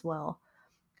patterns as well.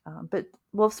 But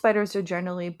wolf spiders are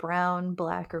generally brown,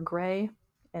 black, or gray,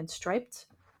 and striped.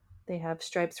 They have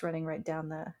stripes running right down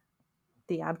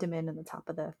the abdomen and the top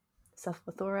of the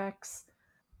cephalothorax.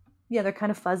 Yeah, they're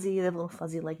kind of fuzzy. They have little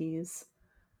fuzzy leggies.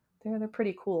 They're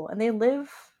pretty cool, and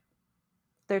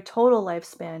their total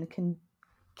lifespan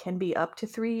can be up to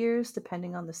 3 years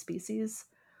depending on the species,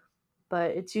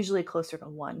 but it's usually closer to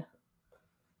 1,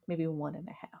 maybe 1.5.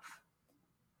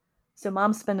 So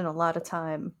mom's spending a lot of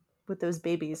time with those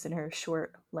babies in her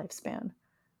short lifespan.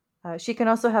 She can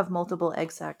also have multiple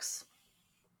egg sacs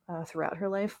throughout her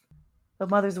life. The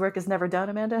mother's work is never done,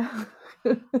 Amanda.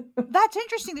 That's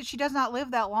interesting that she does not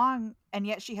live that long, and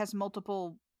yet she has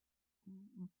multiple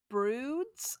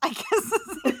broods, I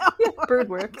guess. Brood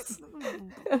works.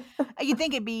 You'd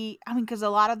think it'd be, I mean, because a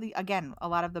lot of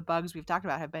the bugs we've talked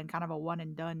about have been kind of a one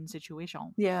and done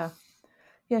situation. Yeah.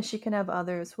 Yeah, she can have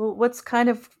others. Well, what's kind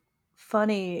of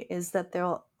funny is that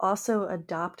they'll also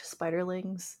adopt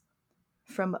spiderlings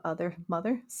from other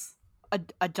mothers.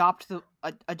 Adopt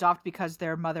because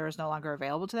their mother is no longer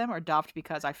available to them, or adopt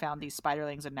because I found these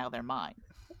spiderlings and now they're mine?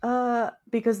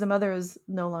 Because the mother is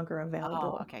no longer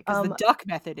available. Oh, okay. Because the duck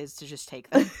method is to just take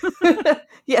them.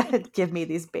 Yeah, give me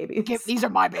these babies. These are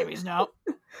my babies now.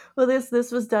 Well,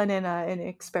 this was done in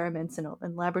experiments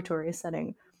in laboratory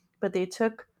setting, but they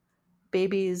took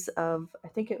babies of, I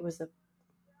think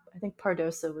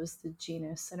Pardosa was the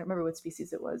genus. I don't remember what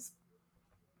species it was.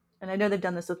 And I know they've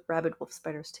done this with rabid wolf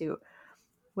spiders too,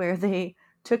 where they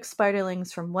took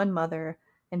spiderlings from one mother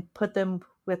and put them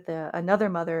with another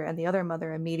mother, and the other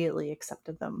mother immediately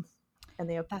accepted them. And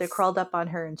they crawled up on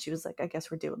her, and she was like, I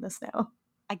guess we're doing this now.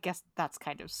 I guess that's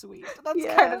kind of sweet. That's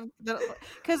kind of,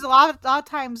 because a lot of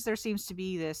times there seems to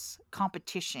be this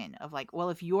competition of like, well,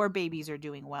 if your babies are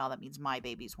doing well, that means my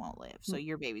babies won't live, so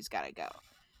your baby's got to go.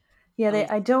 Yeah,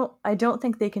 I don't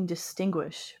think they can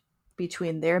distinguish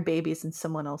between their babies and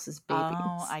someone else's babies.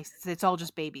 Oh, it's all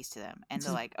just babies to them, and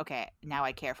they're like, okay, now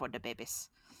I care for the babies.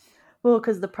 Well,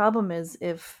 because the problem is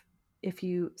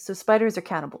so spiders are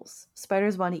cannibals.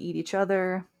 Spiders want to eat each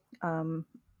other, and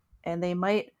they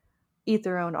might eat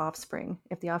their own offspring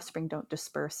if the offspring don't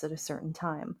disperse at a certain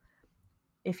time.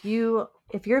 If your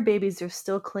babies are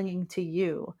still clinging to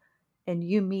you, and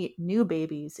you meet new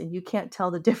babies and you can't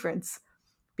tell the difference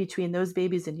between those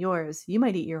babies and yours, you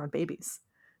might eat your own babies.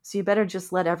 So you better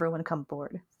just let everyone come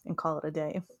aboard and call it a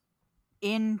day.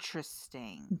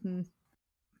 Interesting.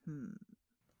 Mm-hmm.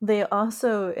 They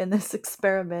also, in this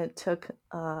experiment, took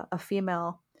a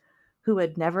female who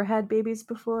had never had babies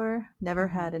before, never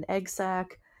had an egg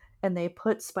sac, and they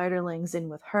put spiderlings in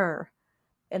with her.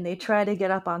 And they try to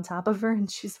get up on top of her, and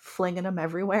she's flinging them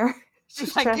everywhere.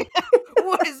 She's like,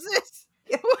 what is this?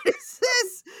 What is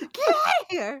this? Get out of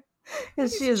here!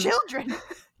 And she is children.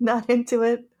 Not into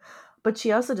it. But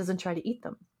she also doesn't try to eat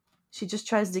them. She just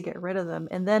tries to get rid of them.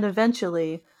 And then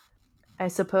eventually, I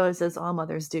suppose, as all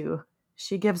mothers do,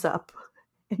 she gives up.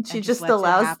 And she just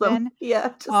allows them.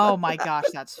 Yeah. Oh my gosh,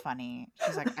 that's funny.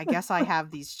 She's like, I guess I have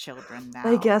these children now.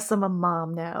 I guess I'm a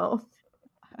mom now.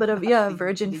 But a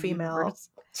virgin female universe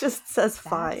just says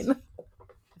fine.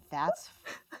 That's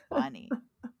funny.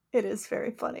 It is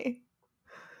very funny.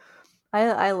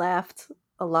 I laughed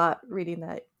a lot reading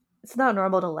that. It's not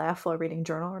normal to laugh while reading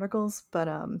journal articles, but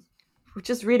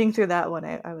just reading through that one,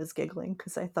 I was giggling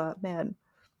because I thought, man,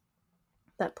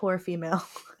 that poor female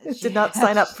did not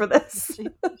sign up for this.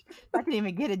 I didn't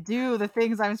even get to do the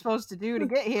things I'm supposed to do to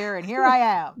get here, and here I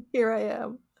am. Here I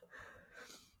am.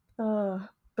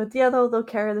 But yeah, they'll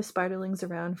carry the spiderlings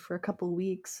around for a couple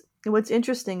weeks. And what's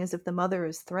interesting is if the mother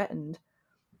is threatened,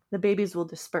 the babies will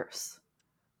disperse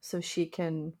so she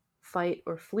can fight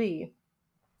or flee.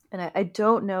 And I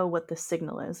don't know what the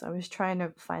signal is. I was trying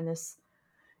to find this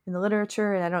in the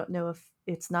literature, and I don't know if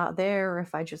it's not there or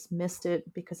if I just missed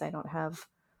it because I don't have,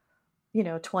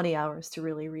 20 hours to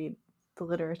really read the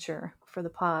literature for the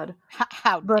pod.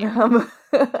 But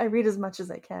I read as much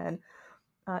as I can.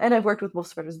 And I've worked with wolf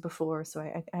spiders before, so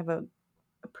I have a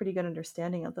pretty good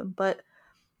understanding of them. But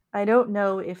I don't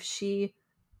know if she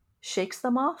shakes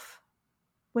them off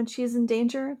when she's in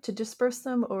danger to disperse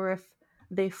them, or if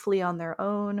they flee on their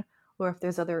own, or if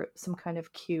there's some kind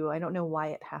of cue. I don't know why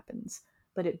it happens,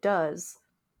 but it does.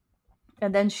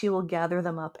 And then she will gather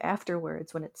them up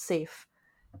afterwards when it's safe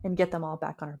and get them all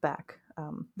back on her back.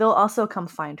 They'll also come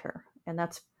find her, and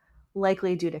that's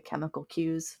likely due to chemical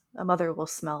cues. A mother will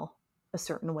smell a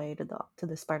certain way to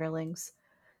the spiderlings,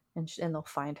 and they'll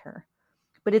find her.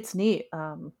 But it's neat.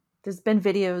 There's been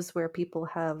videos where people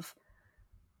have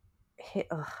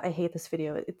I hate this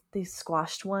video. They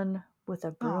squashed one with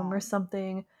a broom or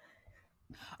something,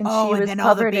 and she was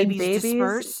covered in babies.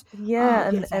 Disperse?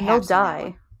 Yeah, and they'll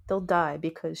die. They'll die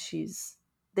because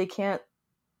they can't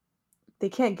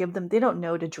give them. They don't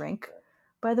know to drink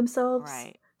by themselves,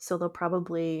 right? So they'll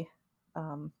probably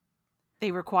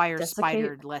they require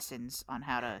spider lessons on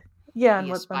how to be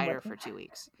a spider for 2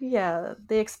 weeks. Yeah,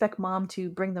 they expect mom to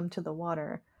bring them to the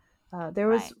water. There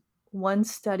was one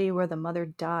study where the mother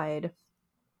died,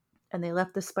 and they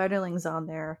left the spiderlings on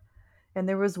there, and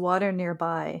there was water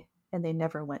nearby, and they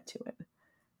never went to it.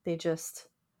 They just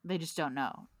don't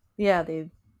know. Yeah,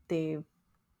 they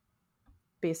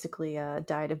basically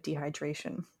died of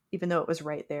dehydration, even though it was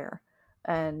right there.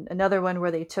 And another one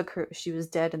where they took her, she was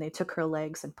dead, and they took her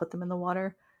legs and put them in the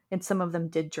water. And some of them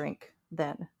did drink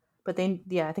then. But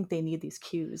I think they need these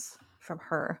cues from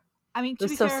her. I mean, it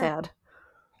was so fair, sad.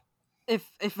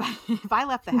 If I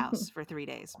left the house for 3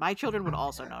 days, my children would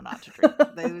also know not to drink.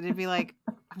 They'd be like,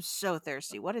 I'm so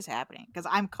thirsty. What is happening? Because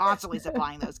I'm constantly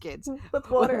supplying those kids with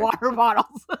water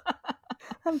bottles.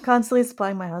 I'm constantly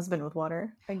supplying my husband with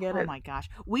water. I get it. Oh my gosh.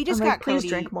 We just got Please Cody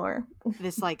drink more.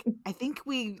 This, like, I think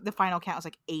the final count was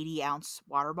like 80-ounce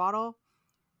water bottle.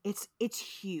 It's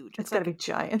huge. It's gotta be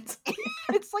giant.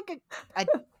 It's like a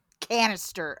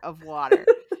canister of water.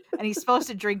 And he's supposed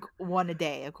to drink one a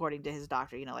day, according to his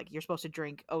doctor. You know, like, you're supposed to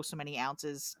drink so many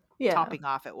ounces, topping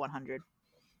off at 100.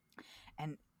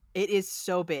 And it is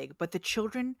so big, but the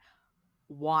children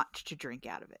want to drink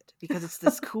out of it because it's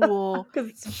this cool,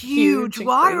 it's huge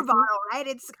water bottle, right?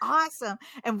 It's awesome.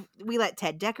 And we let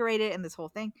Ted decorate it and this whole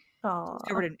thing.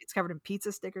 It's covered in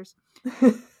pizza stickers.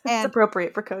 And it's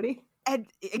appropriate for Cody. And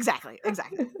exactly.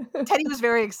 Teddy was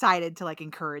very excited to, like,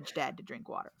 encourage Dad to drink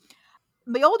water.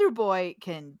 The older boy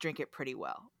can drink it pretty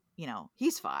well. You know,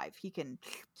 he's 5. He can,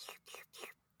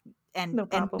 and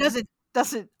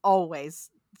doesn't always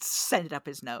send it up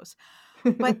his nose.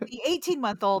 But the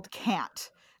 18-month-old can't.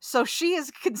 So she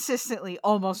is consistently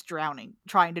almost drowning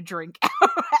trying to drink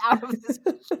out of this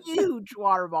huge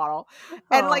water bottle.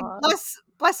 And like,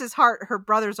 bless his heart, her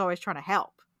brother's always trying to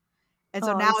help. And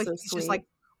so now he's just like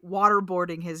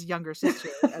waterboarding his younger sister.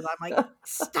 And I'm like,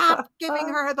 stop giving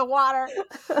her the water.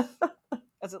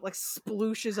 As it like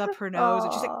splooshes up her nose.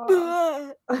 And she's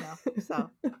like, so.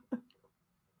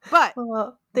 But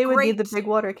they would need the big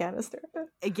water canister.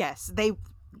 Yes, they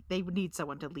would need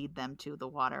someone to lead them to the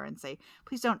water and say,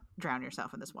 please don't drown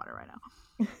yourself in this water right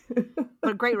now.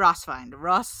 But great Ross find.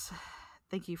 Ross,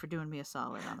 thank you for doing me a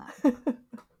solid on that.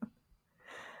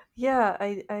 Yeah,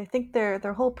 I think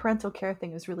their whole parental care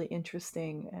thing is really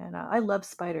interesting. And I love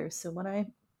spiders. So when I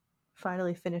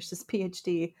finally finish this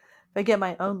PhD, if I get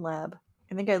my own lab,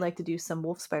 I think I'd like to do some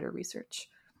wolf spider research.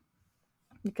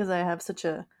 Because I have such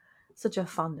a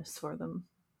fondness for them.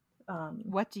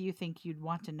 What do you think you'd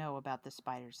want to know about the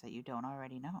spiders that you don't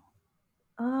already know?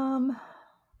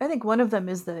 I think one of them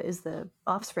is the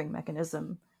offspring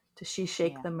mechanism. Does she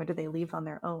shake them, or do they leave on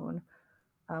their own?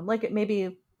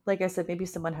 Like I said, maybe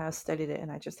someone has studied it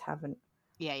and I just haven't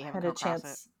had a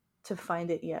chance to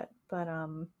find it yet. But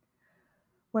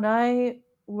when I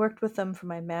worked with them for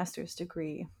my master's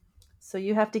degree, so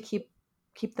you have to keep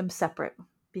them separate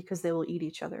because they will eat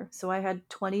each other. So I had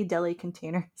 20 deli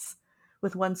containers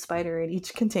with one spider in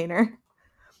each container.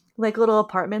 Like little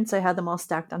apartments, I had them all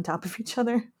stacked on top of each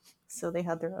other. So they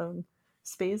had their own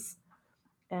space.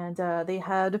 And they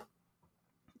had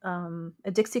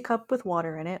a Dixie cup with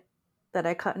water in it that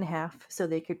I cut in half so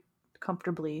they could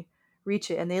comfortably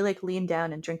reach it. And they like lean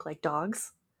down and drink like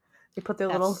dogs. They put their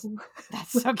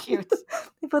That's so cute.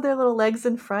 They put their little legs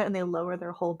in front and they lower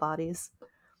their whole bodies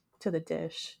to the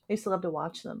dish. I used to love to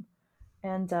watch them.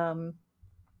 And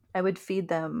I would feed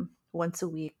them once a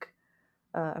week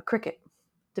a cricket,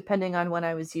 depending on when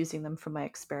I was using them for my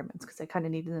experiments, because I kind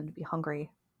of needed them to be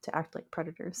hungry to act like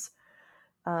predators.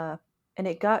 And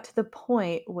it got to the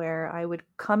point where I would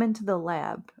come into the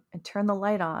lab and turn the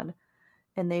light on,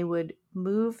 and they would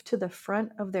move to the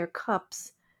front of their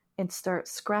cups and start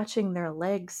scratching their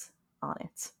legs on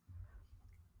it.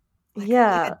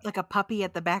 Like a puppy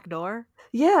at the back door?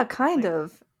 Yeah, kind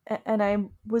of. And I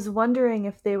was wondering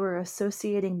if they were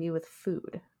associating me with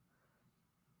food.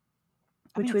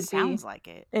 Which would sounds like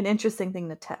it. An interesting thing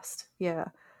to test. Yeah.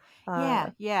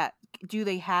 Yeah. Do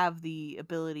they have the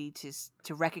ability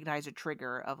to recognize a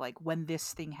trigger of like when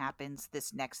this thing happens,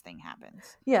 this next thing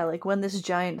happens? Yeah, like when this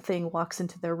giant thing walks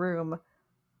into their room,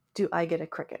 do I get a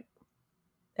cricket?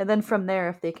 And then from there,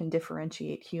 if they can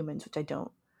differentiate humans, which I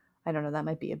don't know, that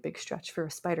might be a big stretch for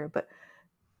a spider, but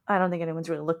I don't think anyone's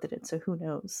really looked at it, so who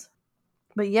knows?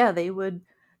 But yeah, they would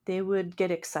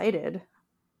get excited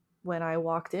when I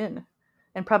walked in.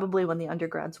 And probably when the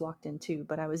undergrads walked in too,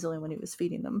 but I was the only one who was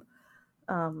feeding them.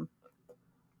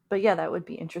 But yeah, that would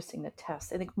be interesting to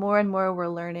test. I think more and more we're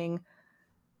learning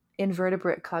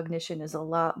invertebrate cognition is a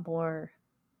lot more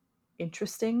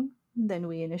interesting than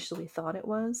we initially thought it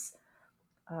was.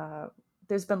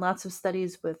 There's been lots of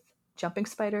studies with jumping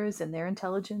spiders and their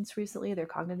intelligence recently, their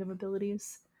cognitive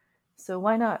abilities. So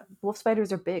why not? Wolf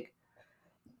spiders are big.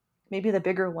 Maybe the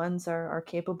bigger ones are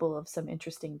capable of some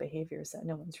interesting behaviors that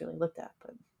no one's really looked at.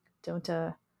 But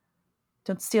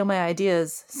don't steal my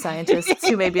ideas, scientists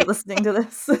who may be listening to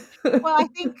this. Well, I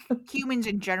think humans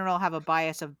in general have a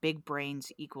bias of big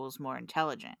brains equals more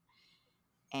intelligent.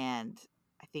 And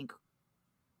think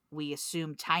we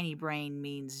assume tiny brain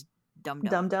means dumb.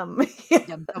 Dumb. Dumb.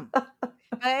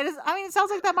 It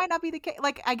sounds like that might not be the case.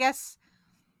 Like, I guess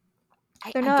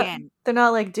they're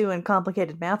not like doing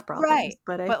complicated math problems, right?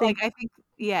 But I think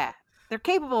yeah, they're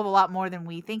capable of a lot more than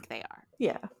we think they are.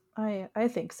 Yeah, I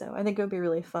think so. I think it would be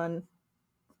really fun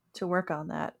to work on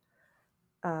that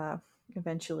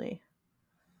eventually.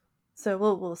 So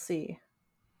we'll see.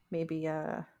 Maybe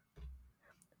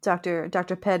Dr.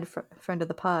 Ped, friend of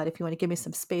the pod, if you want to give me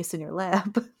some space in your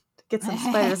lab to get some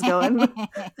spiders going,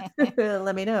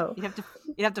 let me know.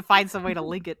 You'd have to find some way to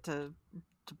link it to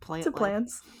plant to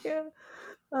plants. Yeah.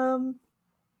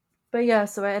 But yeah,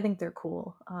 so I think they're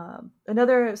cool.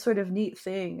 Another sort of neat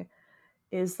thing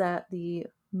is that the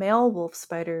male wolf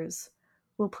spiders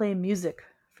will play music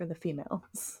for the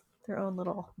females. Their own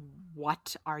little.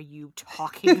 What are you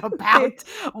talking about?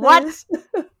 What?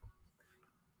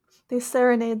 They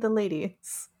serenade the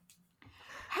ladies.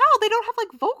 How? They don't have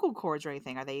like vocal cords or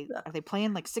anything. Are they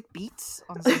playing like sick beats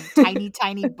on some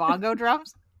tiny bongo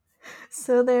drums?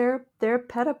 So their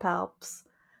pedipalps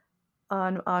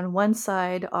on one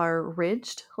side are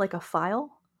ridged like a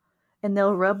file, and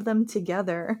they'll rub them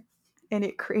together, and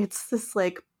it creates this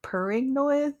like purring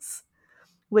noise,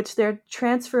 which they're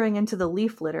transferring into the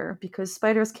leaf litter because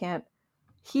spiders can't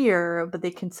hear, but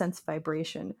they can sense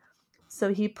vibration.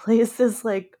 So he plays this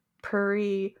like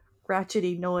purry,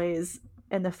 ratchety noise,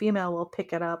 and the female will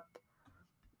pick it up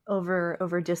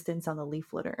over distance on the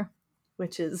leaf litter,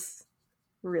 which is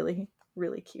really,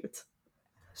 really cute.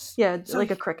 Yeah, so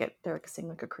like a cricket. They're like sing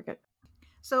like a cricket.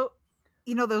 So,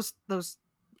 you know those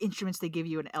instruments they give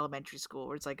you in elementary school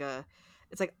where it's like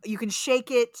you can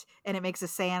shake it and it makes a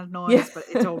sand noise, but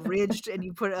it's all ridged, and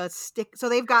you put a stick. So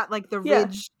they've got like the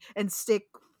ridged and stick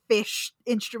fish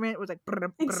instrument was like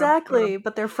exactly,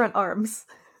 but they're front arms.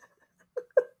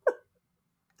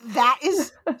 That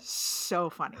is so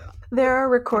funny. There are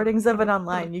recordings of it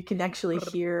online. You can actually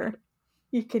hear.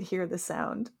 You could hear the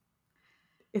sound.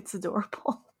 It's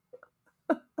adorable.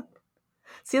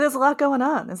 See, there's a lot going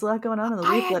on. There's a lot going on in the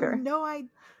leaf litter. No,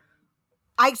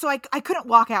 I couldn't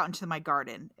walk out into my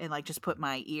garden and like just put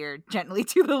my ear gently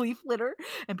to the leaf litter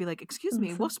and be like, "Excuse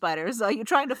me, wolf spiders, are you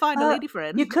trying to find a lady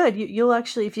friend?" You could. You'll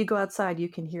actually, if you go outside, you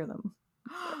can hear them.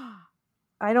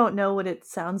 I don't know what it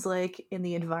sounds like in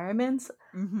the environment.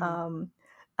 Mm-hmm.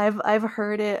 I've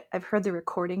heard it. I've heard the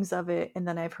recordings of it, and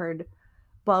then I've heard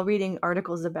while reading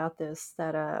articles about this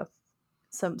that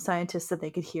some scientists said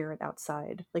they could hear it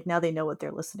outside. Like now they know what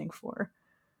they're listening for.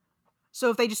 So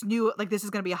if they just knew like this is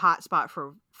going to be a hot spot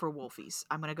for wolfies,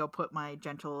 I'm going to go put my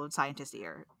gentle scientist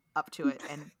ear up to it,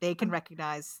 and they can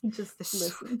recognize just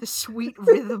the sweet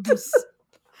rhythms.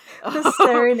 The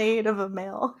serenade of a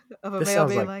male. This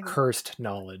sounds like cursed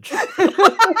knowledge.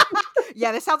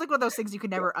 Yeah, this sounds like one of those things you can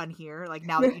never unhear. Like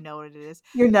now that you know what it is,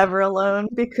 you're never alone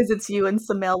because it's you and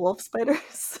some male wolf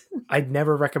spiders. I'd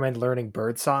never recommend learning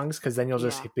bird songs because then you'll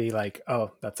just be like,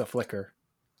 "Oh, that's a flicker."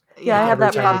 Yeah, I have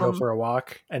that problem. You go for a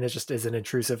walk, and it just is an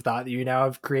intrusive thought that you now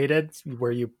have created.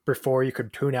 Where before you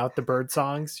could tune out the bird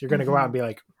songs, you're going to go out and be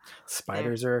like,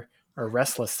 "Spiders are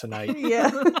restless tonight." Yeah.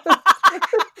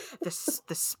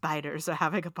 The spiders are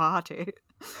having a party.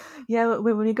 Yeah,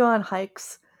 when we go on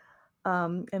hikes,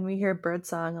 and we hear bird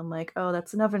song, I'm like, "Oh,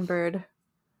 that's an ovenbird.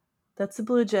 That's a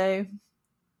blue jay.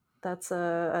 That's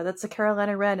a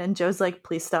Carolina wren." And Joe's like,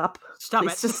 "Please stop.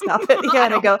 Please just stop it." Yeah,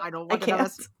 and I go,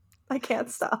 I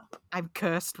can't stop. I'm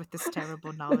cursed with this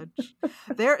terrible knowledge.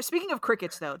 Speaking of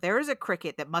crickets, though, there is a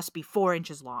cricket that must be 4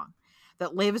 inches long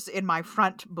that lives in my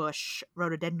front bush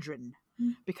rhododendron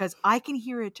because I can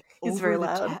hear it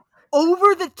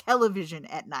over the television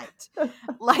at night.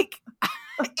 Like,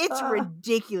 it's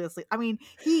ridiculously. I mean,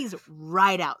 he's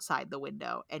right outside the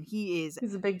window, and he's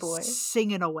a big boy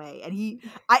singing away. And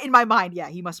in my mind,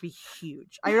 he must be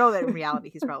huge. I know that in reality,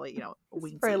 he's probably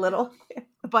very little,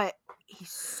 but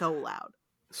he's so loud.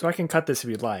 So I can cut this if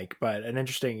you'd like, but an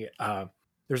interesting.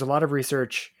 There's a lot of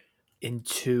research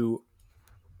into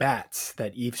bats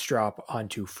that eavesdrop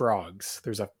onto frogs.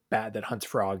 There's a bat that hunts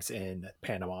frogs in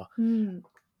Panama.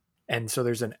 And so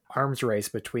there's an arms race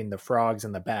between the frogs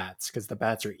and the bats because the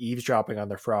bats are eavesdropping on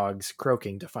the frogs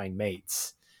croaking to find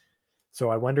mates. So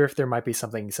I wonder if there might be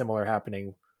something similar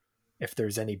happening if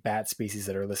there's any bat species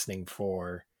that are listening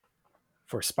for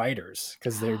spiders,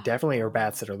 because there definitely are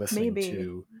bats that are listening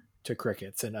to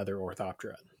crickets and other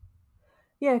orthoptera.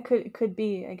 Yeah, it could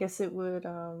be. I guess it would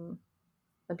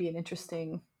that'd be an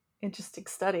interesting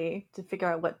study to figure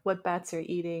out what bats are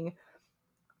eating.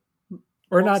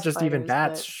 Or not just even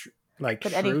bats, like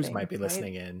shrews anything, might be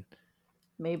listening in.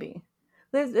 Maybe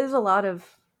there's a lot of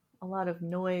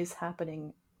noise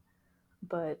happening,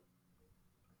 but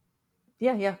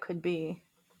Yeah, could be.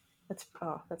 That's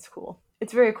cool.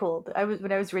 It's very cool.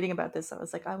 When I was reading about this, I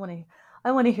was like, I want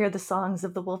to hear the songs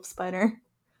of the wolf spider.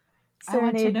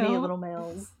 Serenade me, little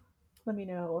males. Let me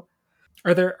know.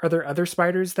 Are there other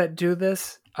spiders that do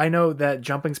this? I know that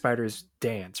jumping spiders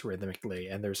dance rhythmically,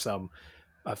 and there's some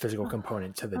physical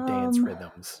component to the dance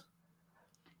rhythms.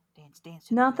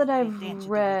 Dance. Not that I've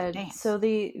read. So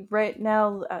right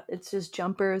now it's just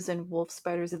jumpers and wolf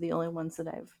spiders are the only ones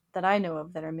that I know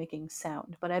of that are making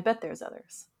sound. But I bet there's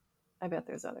others.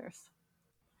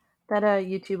 That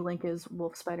YouTube link is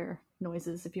wolf spider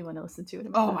noises if you want to listen to it.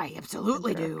 Oh, I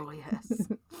absolutely do. Yes.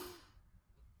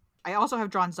 I also have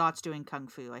drawn Zots doing kung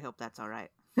fu. I hope that's all right.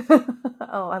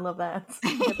 Oh, I love that.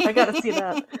 I gotta see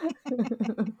that.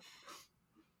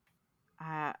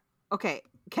 Okay,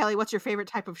 Kelly, what's your favorite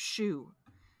type of shoe?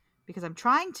 Because I'm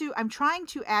trying to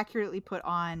accurately put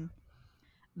on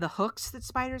the hooks that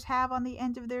spiders have on the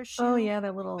end of their shoe. Oh yeah,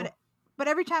 they're little. But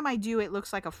every time I do, it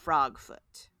looks like a frog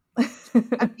foot.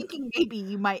 I'm thinking maybe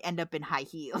you might end up in high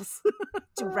heels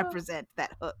to represent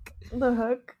that hook. The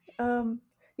hook.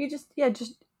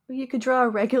 You could draw a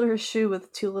regular shoe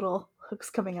with two little hooks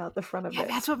coming out the front of it.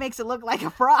 That's what makes it look like a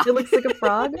frog. It looks like a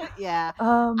frog. Yeah.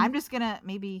 I'm just gonna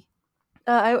maybe.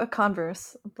 A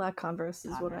Converse, black Converse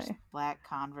is what I. Black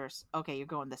Converse. Okay, you're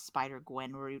going the Spider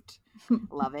Gwen route.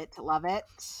 Love it.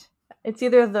 It's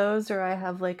either those or I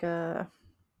have like a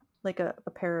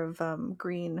pair of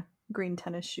green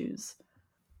tennis shoes.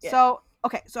 Yeah.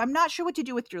 So I'm not sure what to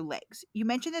do with your legs. You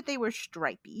mentioned that they were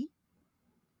stripy.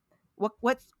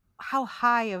 How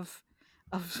high of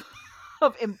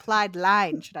implied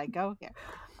line should I go here?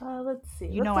 Let's see.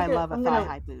 You know I love a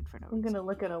thigh-high boot for no reason. I'm gonna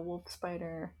look at a wolf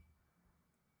spider.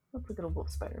 Let's look at a wolf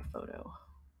spider photo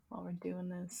while we're doing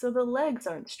this. So the legs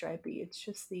aren't stripy. It's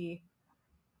just the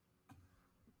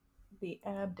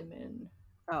abdomen.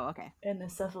 Oh, okay. And the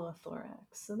cephalothorax.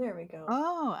 So there we go.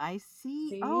 Oh, I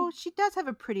see. Oh, she does have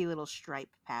a pretty little stripe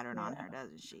pattern on her,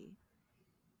 doesn't she?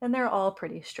 And they're all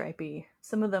pretty stripy.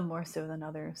 Some of them more so than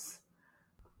others.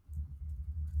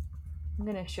 I'm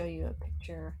going to show you a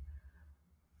picture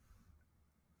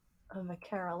of a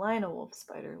Carolina wolf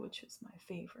spider, which is my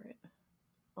favorite.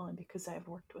 Only because I've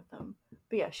worked with them.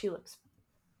 But yeah, she looks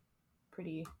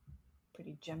pretty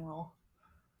general.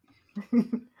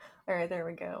 All right, there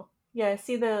we go. Yeah,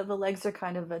 see the legs are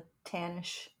kind of a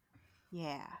tannish.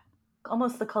 Yeah.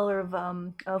 Almost the color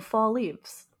of fall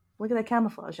leaves. Look at that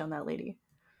camouflage on that lady.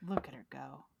 Look at her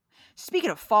go. Speaking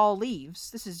of fall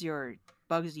leaves, this is your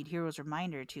Bugs Eat Heroes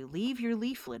reminder to leave your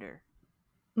leaf litter.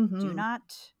 Mm-hmm. Do not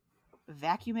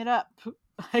vacuum it up.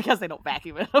 I guess they don't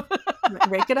vacuum it up.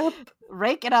 Rake it up?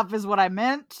 Rake it up is what I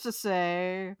meant to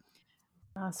say.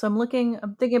 So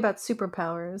I'm thinking about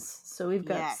superpowers. So we've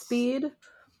got speed.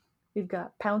 We've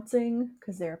got pouncing,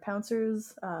 because they're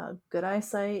pouncers. Good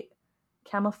eyesight.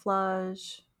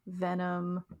 Camouflage.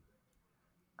 Venom.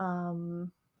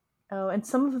 And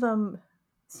some of them...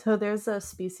 So there's a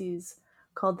species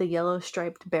called the yellow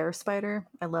striped bear spider.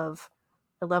 I love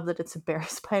that it's a bear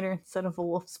spider instead of a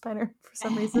wolf spider for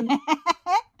some reason.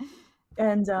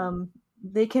 And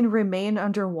they can remain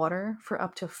underwater for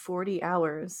up to 40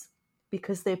 hours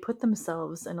because they put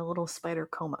themselves in a little spider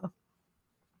coma.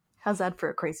 How's that for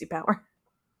a crazy power?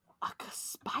 A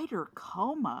spider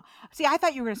coma. See, I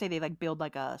thought you were going to say they like build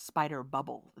like a spider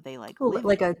bubble. They like live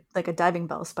like a diving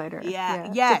bell spider.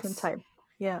 Yeah. Yes. Different type.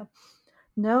 Yeah.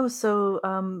 No, so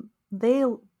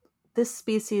this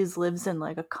species lives in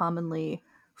like a commonly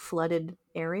flooded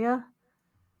area.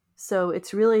 So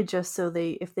it's really just so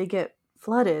if they get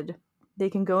flooded, they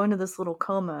can go into this little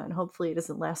coma, and hopefully it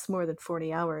doesn't last more than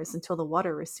 40 hours until the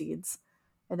water recedes,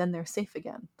 and then they're safe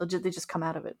again. They just come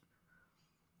out of it.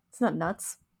 It's not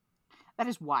nuts. That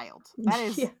is wild.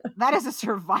 That is a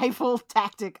survival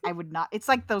tactic. I would not. It's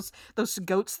like those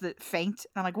goats that faint.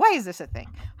 And I'm like, why is this a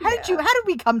thing? How did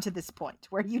we come to this point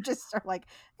where you just are like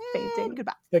fainting?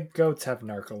 Goodbye. The goats have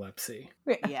narcolepsy.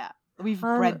 Yeah, we've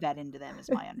bred that into them,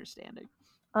 is my understanding.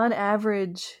 On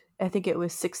average, I think it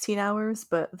was 16 hours,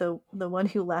 but the one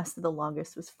who lasted the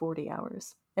longest was 40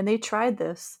 hours. And they tried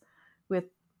this with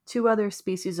 2 other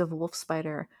species of wolf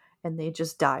spider, and they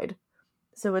just died.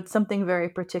 So it's something very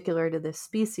particular to this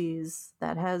species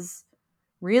that has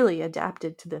really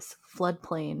adapted to this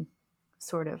floodplain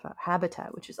sort of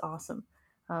habitat, which is awesome.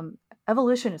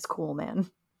 Evolution is cool, man.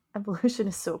 Evolution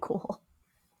is so cool.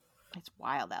 It's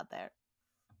wild out there.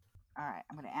 All right,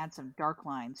 I'm going to add some dark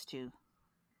lines to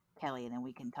Kelly, and then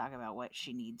we can talk about what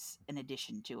she needs in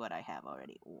addition to what I have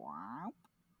already. Wow.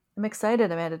 I'm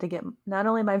excited, Amanda, to get not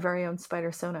only my very own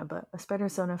Spidersona, but a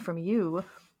Spidersona from you,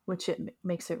 which it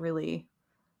makes it really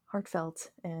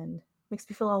heartfelt and Makes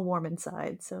me feel all warm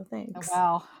inside, so thanks.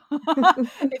 Well,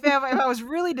 if I was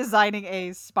really designing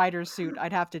a spider suit,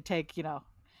 I'd have to take,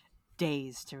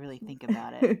 days to really think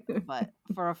about it. But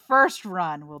for a first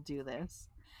run, we'll do this.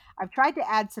 I've tried to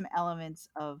add some elements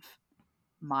of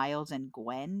Miles and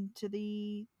Gwen to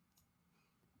the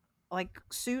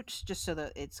suit, just so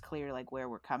that it's clear where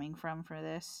we're coming from for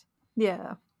this.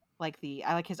 Yeah.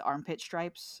 I like his armpit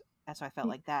stripes. That's why I felt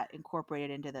like that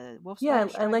incorporated into the wolf spider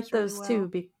stripes. Yeah, I like those really well.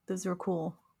 too. Those were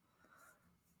cool.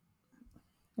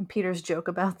 And Peter's joke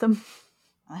about them.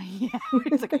 Yeah,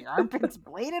 it's like, your armpit's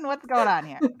bleeding? What's going on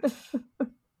here?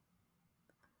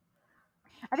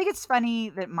 I think it's funny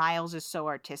that Miles is so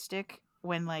artistic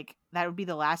when that would be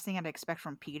the last thing I'd expect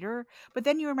from Peter. But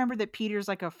then you remember that Peter's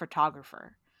a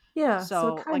photographer. Yeah,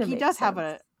 so it kind of he does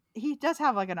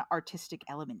have an artistic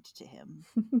element to him.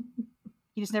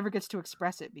 He just never gets to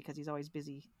express it because he's always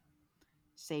busy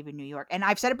saving New York. And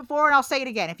I've said it before and I'll say it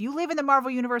again. If you live in the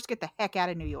Marvel Universe, get the heck out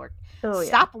of New York.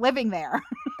 Stop living there.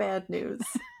 Bad news.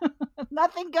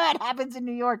 Nothing good happens in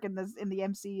New York in the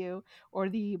MCU or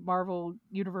the Marvel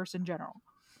Universe in general.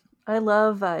 I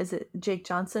love, is it Jake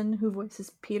Johnson who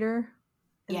voices Peter?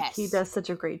 And yes. He does such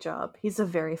a great job. He's a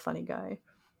very funny guy.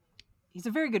 He's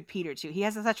a very good Peter, too. He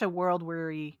has such a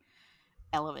world-weary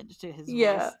element to his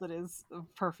voice that is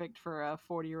perfect for a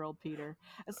 40-year-old Peter.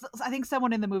 I think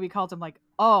someone in the movie called him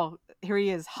oh, here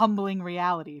he is, humbling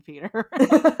reality, Peter.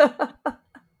 I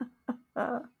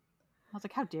was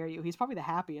like, how dare you? He's probably the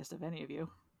happiest of any of you.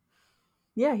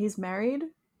 Yeah, he's married.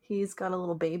 He's got a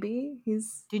little baby.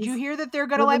 Did you hear that they're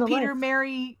going to let Peter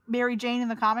marry Jane in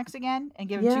the comics again and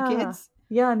give him 2 kids?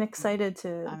 Yeah, I'm excited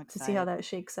to see how that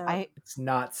shakes out. It's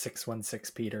not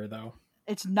 616 Peter, though.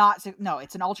 It's not. No,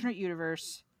 it's an alternate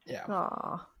universe. Yeah.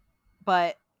 Aww.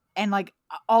 But, and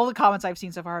all the comments I've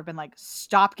seen so far have been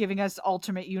stop giving us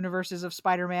alternate universes of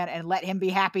Spider-Man and let him be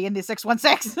happy in the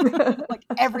 616.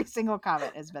 Every single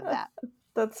comment has been that.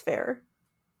 That's fair.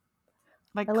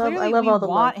 Clearly I love we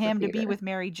want him to be with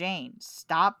Mary Jane.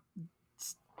 Stop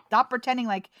pretending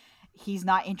like he's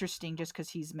not interesting just because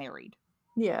he's married.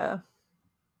 Yeah.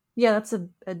 Yeah, that's a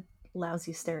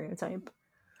lousy stereotype.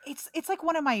 It's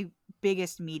one of my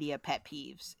biggest media pet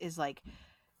peeves is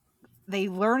they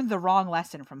learned the wrong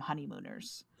lesson from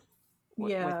Honeymooners.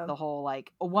 With the whole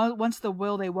once the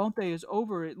will they won't they is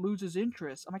over, it loses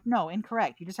interest. I'm no,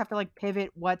 incorrect. You just have to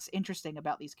pivot what's interesting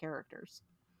about these characters.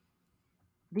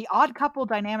 The odd couple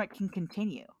dynamic can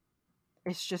continue.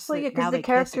 It's just now they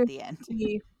kiss at the end.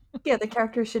 The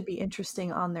characters should be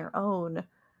interesting on their own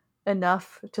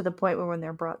enough to the point where when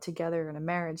they're brought together in a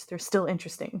marriage, they're still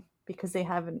interesting because they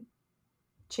haven't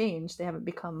changed. They haven't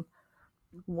become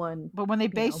one. But when they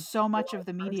base so much of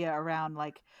the media around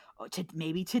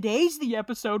maybe today's the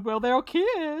episode where they'll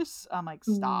kiss, I'm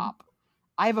stop.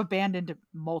 I've abandoned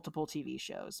multiple TV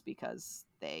shows because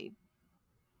they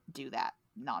do that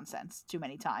nonsense too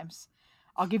many times.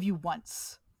 I'll give you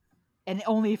once, and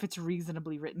only if it's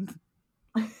reasonably written.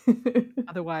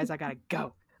 Otherwise, I gotta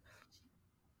go.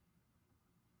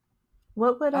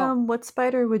 What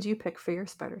spider would you pick for your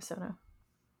Spidersona?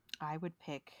 I would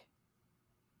pick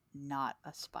not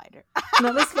a spider.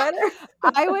 Not a spider?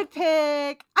 I would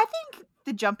pick, I think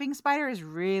the jumping spider is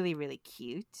really, really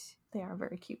cute. They are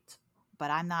very cute.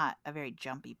 But I'm not a very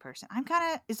jumpy person.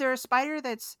 Is there a spider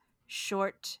that's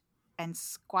short and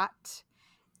squat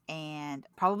and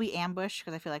probably ambush?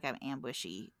 Because I feel like I'm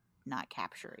ambushy, not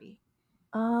capture-y.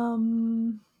 I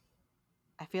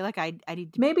feel like I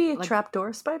need to... Maybe a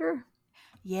trapdoor spider?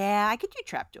 Yeah, I could do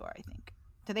trapdoor, I think.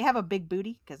 Do they have a big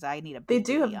booty? Because I need a big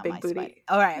booty. They do have a big booty. Spider.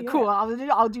 All right, cool.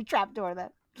 I'll do trapdoor then.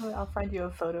 I'll find you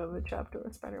a photo of a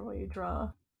trapdoor spider while you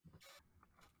draw.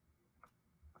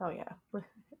 Oh yeah. Well,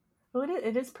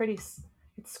 it is pretty.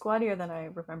 It's squattier than I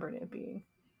remembered it being.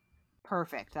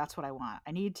 Perfect. That's what I want.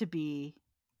 I need to be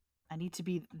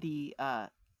the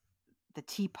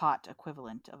teapot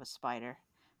equivalent of a spider,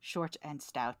 short and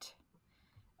stout,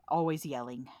 always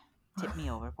yelling, "Tip me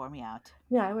over, pour me out."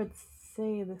 Yeah, I would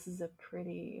say this is a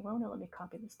pretty. Well, no, let me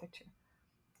copy this picture.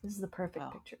 This is the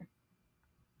perfect picture.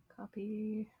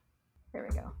 Copy. There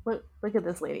we go. Look at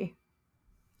this lady.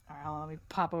 All right, let me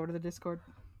pop over to the Discord.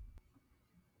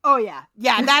 Oh yeah,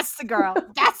 that's the girl.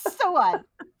 That's the one.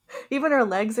 Even her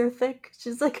legs are thick.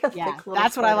 She's like a thick little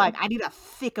that's spider. What I like. I need a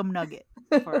thickum nugget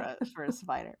for a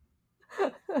spider.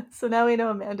 So now we know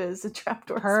Amanda is a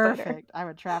trapdoor Perfect. spider. Perfect. I'm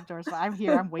a trapdoor spider. I'm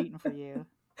here. I'm waiting for you.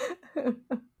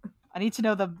 I need to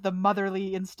know the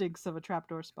motherly instincts of a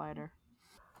trapdoor spider.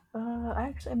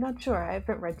 Actually, I'm not sure. I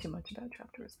haven't read too much about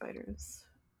trapdoor spiders.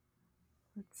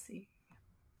 Let's see.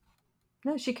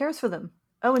 No, she cares for them.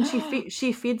 Oh, and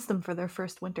she feeds them for their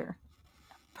first winter.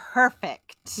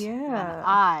 perfect. Yeah. And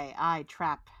I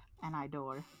trap and I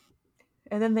door.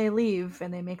 And then they leave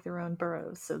and they make their own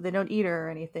burrows, so they don't eat her or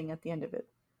anything at the end of it.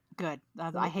 Good.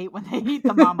 I hate when they eat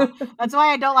the mama. That's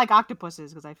why I don't like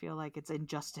octopuses, because I feel like it's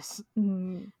injustice.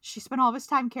 Mm. She spent all this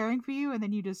time caring for you, and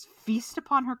then you just feast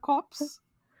upon her corpse.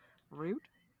 Rude.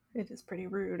 It is pretty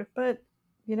rude, but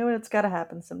you know what? It's got to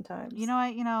happen sometimes. You know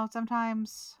what?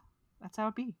 Sometimes that's how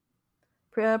it be.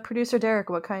 Producer Derek,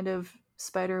 what kind of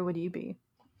spider would you be?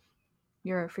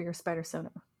 For your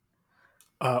Spidersona.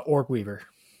 Orb Weaver.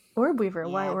 Orb Weaver. Yeah,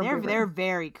 Why Orb Weaver? They're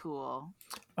very cool.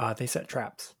 They set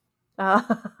traps.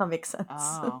 Makes sense.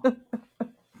 Oh.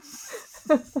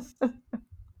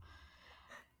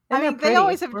 I mean, they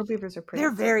always have. Orb Weavers are pretty.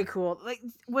 They're very cool. Like,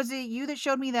 was it you that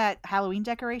showed me that Halloween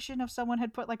decoration of someone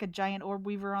had put like a giant Orb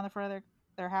Weaver on the front of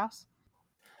their house?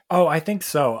 Oh, I think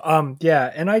so.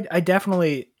 Yeah, and I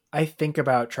definitely think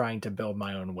about trying to build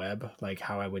my own web, like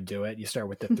how I would do it. You start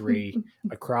with the 3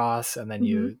 across, and then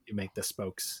you make the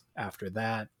spokes after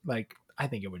that. Like, I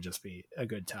think it would just be a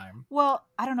good time. Well,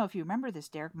 I don't know if you remember this,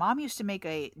 Derek. Mom used to make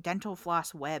a dental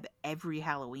floss web every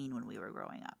Halloween when we were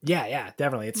growing up. Yeah,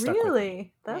 definitely. It's stuck with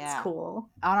me. That's cool.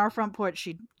 On our front porch,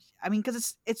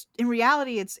 because it's in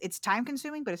reality, it's time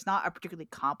consuming, but it's not a particularly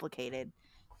complicated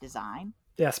design.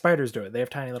 Yeah, spiders do it. They have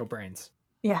tiny little brains.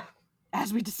 Yeah.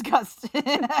 As we discussed.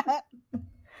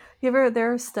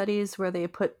 There are studies where they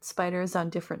put spiders on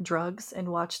different drugs and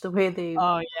watch the way they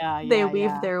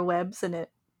weave their webs, and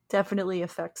it definitely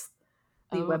affects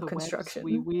the web construction.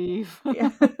 We weave.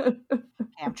 Yeah.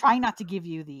 I'm trying not to give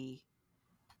you the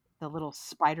little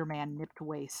Spider-Man nipped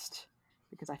waist,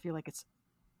 because I feel like it's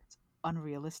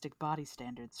unrealistic body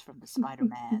standards from the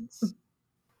Spider-Mans.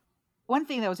 One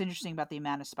thing that was interesting about the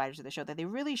amount of spiders that they showed, that they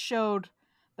really showed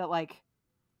that, like,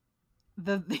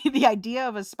 the idea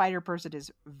of a spider person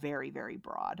is very, very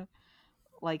broad.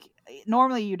 Like,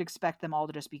 normally you'd expect them all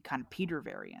to just be kind of Peter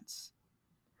variants.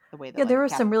 The way that, there were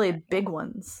some really big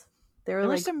ones. There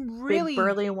were some really big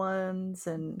burly ones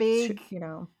and big,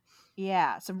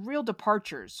 yeah, some real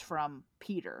departures from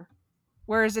Peter.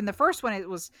 Whereas in the first one, it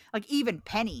was like, even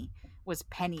Penny was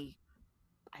Penny.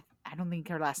 I don't think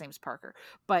her last name is Parker,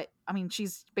 but I mean,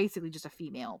 she's basically just a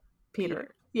female Peter.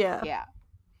 Yeah.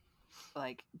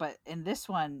 Like, but in this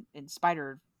one, in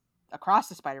Across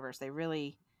the Spider-Verse, they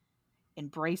really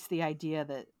embrace the idea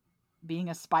that being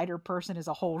a spider person is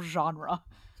a whole genre.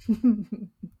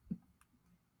 And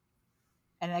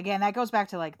again, that goes back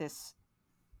to like this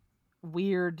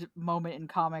weird moment in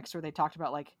comics where they talked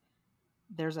about like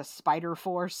there's a spider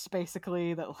force,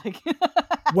 basically, that like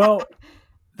well,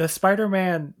 the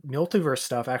Spider-Man multiverse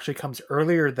stuff actually comes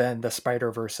earlier than the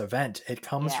Spider-Verse event. It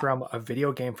comes from a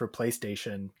video game for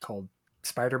PlayStation called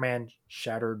Spider-Man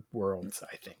Shattered Worlds,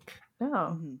 I think.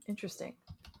 Oh, interesting.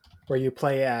 Where you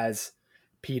play as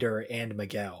Peter and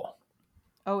Miguel.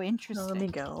 Oh, interesting. Oh,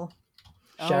 Miguel.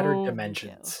 Shattered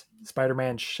Dimensions. Miguel.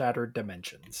 Spider-Man Shattered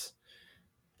Dimensions.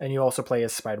 And you also play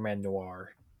as Spider-Man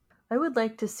Noir. I would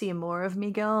like to see more of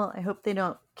Miguel. I hope they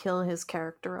don't kill his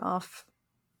character off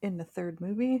in the third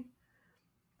movie.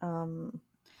 I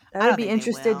would be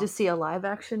interested to see a live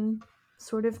action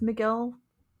sort of Miguel.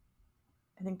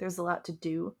 I think there's a lot to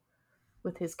do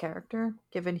with his character,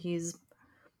 given he's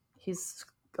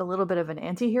a little bit of an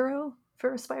anti-hero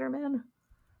for Spider-Man.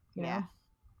 Yeah.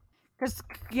 Because,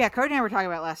 Cody and I were talking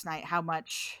about last night how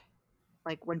much,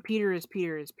 like, when Peter is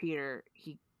Peter,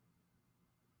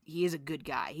 he is a good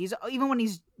guy. Even when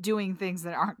he's doing things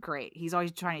that aren't great, he's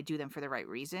always trying to do them for the right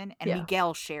reason. And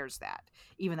Miguel shares that,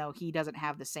 even though he doesn't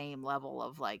have the same level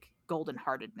of like golden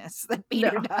heartedness that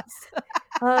Peter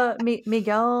does.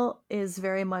 Miguel is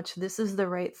very much, this is the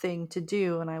right thing to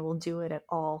do, and I will do it at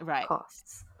all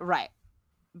costs. Right.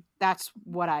 That's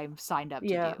what I'm signed up to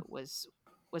do, was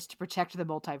to protect the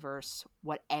multiverse,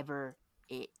 whatever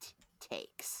it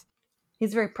takes.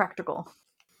 He's very practical.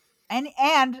 And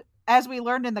as we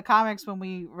learned in the comics when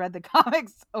we read the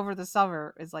comics over the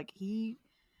summer, is like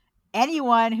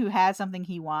anyone who has something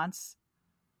he wants,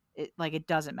 it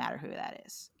doesn't matter who that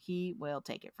is, he will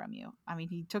take it from you. I mean,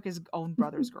 he took his own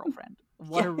brother's girlfriend.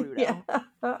 What a rude.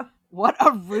 What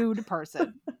a rude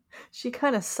person. She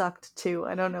kind of sucked too.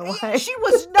 I don't know why. She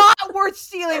was not worth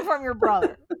stealing from your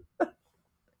brother.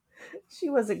 She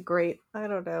wasn't great. I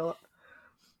don't know.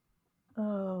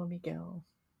 Oh, Miguel.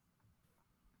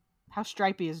 How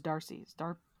stripy is Darcy?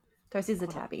 Darcy's a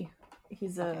tabby.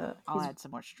 He's I'll add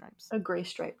some more stripes. A gray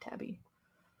striped tabby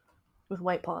with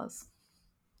white paws.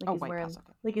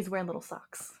 Like he's wearing little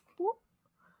socks. Whoop.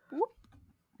 Whoop.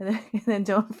 And then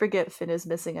don't forget, Finn is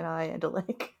missing an eye and a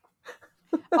leg.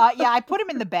 I put him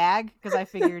in the bag because I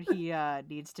figured he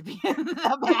needs to be in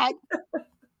the bag.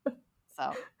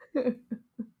 So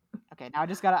Okay, now I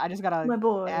just gotta My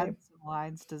boy. add some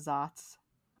lines to Zot's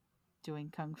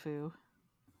doing kung fu.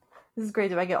 This is great.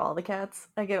 Do I get all the cats?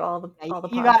 I get all the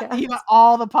podcasts. You got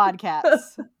all the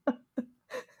podcasts.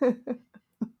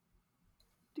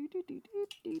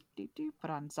 Put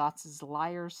on Zot's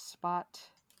liar's spot.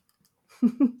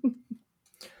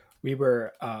 We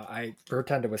were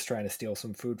Rotunda was trying to steal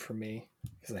some food from me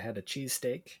because I had a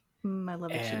cheesesteak. I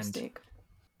love a cheesesteak.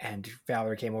 And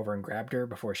Valerie came over and grabbed her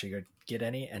before she could get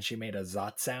any, and she made a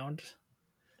Zot sound.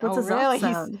 What's a Zot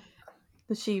sound?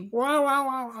 Does she? Wow, wow,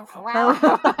 wow, wow.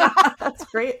 Oh, that's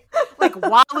great. Like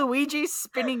Waluigi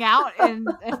spinning out in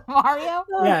Mario?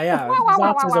 Yeah.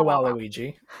 Zot is a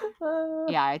Waluigi.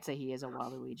 Yeah, I'd say he is a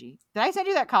Waluigi. Did I send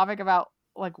you that comic about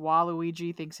like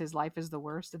Waluigi thinks his life is the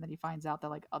worst and then he finds out that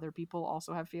like other people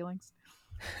also have feelings?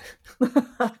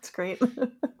 That's great.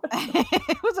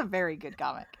 It was a very good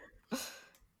comic.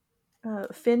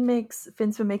 Finn's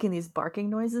been making these barking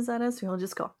noises at us. He'll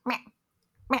just go meh,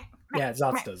 meh, meh, yeah,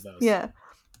 Zot does those. Yeah.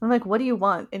 I'm like, what do you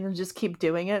want? And he'll just keep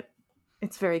doing it.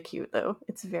 It's very cute though.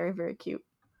 It's very, very cute.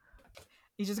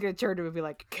 He's just gonna turn to him and be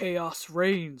like, "Chaos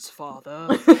reigns, father."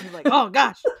 He's like, "Oh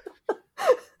gosh."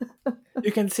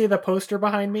 You can see the poster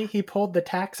behind me. He pulled the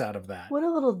tacks out of that. What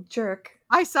a little jerk.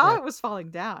 I saw it was falling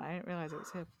down. I didn't realize it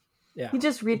was him. Yeah. He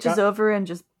just reaches over and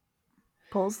just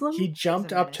pulls them? He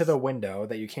jumped up to the window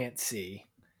that you can't see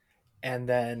and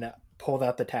then pulled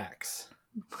out the tacks.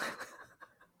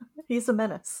 He's a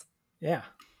menace. Yeah.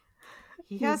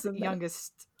 He has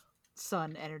youngest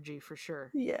son energy for sure.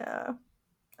 Yeah.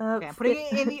 Okay, I'm putting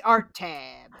it in the art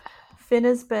tab. Finn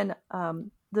has been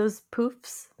those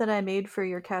poofs that I made for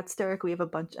your cats, Derek. We have a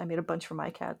bunch. I made a bunch for my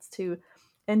cats too.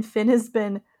 And Finn has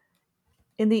been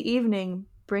in the evening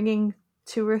bringing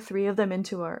 2 or 3 of them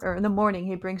or in the morning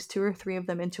he brings 2 or 3 of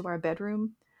them into our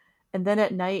bedroom, and then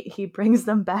at night he brings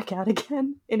them back out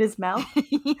again in his mouth.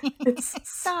 It's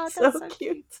so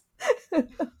cute.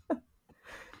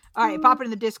 All right, pop it in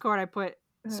the Discord. I put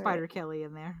Spider Kelly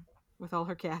in there with all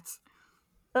her cats.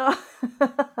 Oh,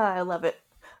 I love it.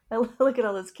 Look at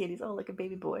all those kitties. Oh, like a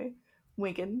baby boy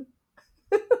winking.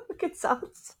 Look at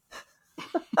Sauce.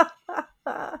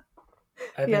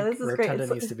 I think Rotunda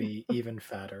needs to be even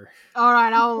fatter. All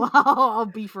right, I'll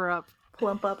beef her up.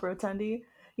 Plump up Rotundi.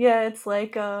 Yeah, it's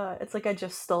like I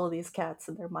just stole these cats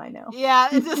and they're mine now. Yeah,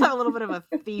 it does have a little bit of a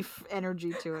thief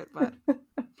energy to it, but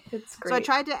it's great. So I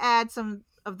tried to add some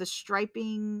of the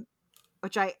striping,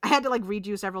 which I had to like read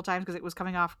you several times because it was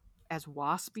coming off as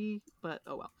waspy, but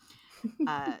oh well.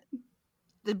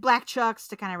 The black chucks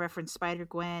to kind of reference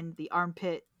Spider-Gwen, the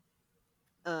armpit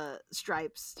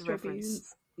stripes to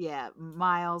reference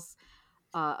Miles,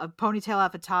 a ponytail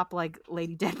at the top like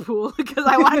Lady Deadpool because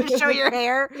I wanted to show your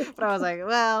hair, but I was like,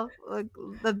 well, look,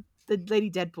 the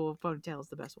Lady Deadpool ponytail is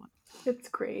the best one. It's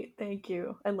great. Thank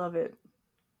you. I love it.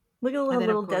 Look at how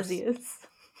little Desi is.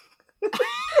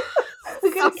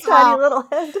 Look at his tiny little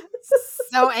head.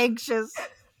 So anxious.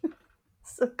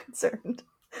 So concerned.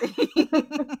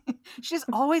 She just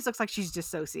always looks like she's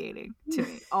dissociating to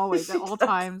me. Always, at all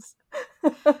times.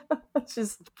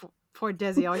 Just poor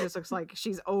Desi always just looks like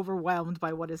she's overwhelmed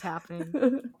by what is happening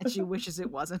and she wishes it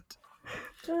wasn't.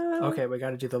 Okay, we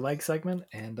got to do the leg segment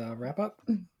and wrap up.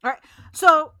 All right.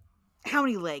 So, how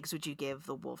many legs would you give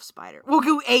the wolf spider? We'll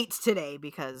go 8 today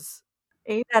because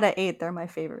 8 out of 8. They're my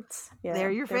favorites. Yeah,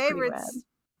 they're your favorites.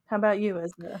 How about you,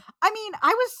 Esme? I mean,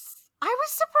 I was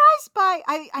surprised by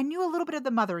I knew a little bit of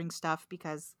the mothering stuff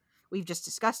because we've just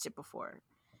discussed it before.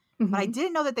 Mm-hmm. But I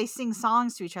didn't know that they sing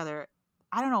songs to each other.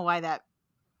 I don't know why that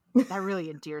really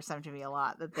endears them to me a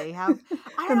lot. That they have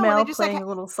I don't know, Mel they just playing like a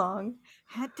little song.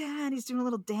 Dad, he's doing a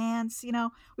little dance. You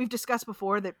know, we've discussed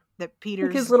before that Peter's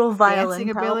like his little violin dancing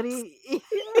ability.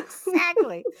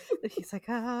 Exactly. He's like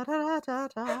da, da, da,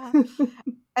 da.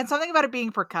 And something about it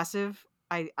being percussive.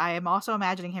 I am also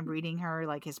imagining him reading her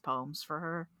like his poems for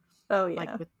her. Oh yeah,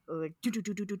 like with like do do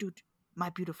do do do do, my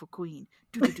beautiful queen,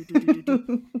 do do do do do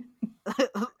do,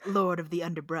 Lord of the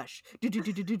underbrush, do do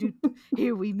do do do do,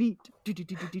 here we meet, do do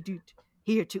do do do do,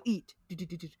 here to eat, do do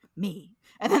do do, me,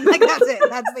 and then like that's it.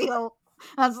 That's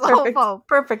the whole poem.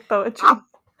 Perfect poetry.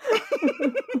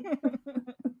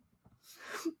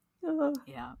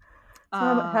 Yeah. So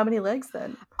how many legs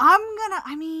then?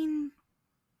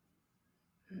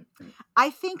 I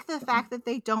think the fact that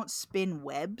they don't spin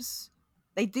webs.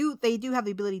 They do have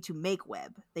the ability to make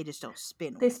web. They just don't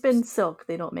spin webs. They spin silk.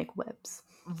 They don't make webs.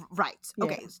 Right. Yeah.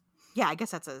 Okay. Yeah, I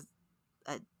guess that's a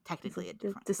technically a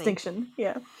different distinction. Thing.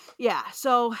 Yeah. Yeah.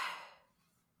 So,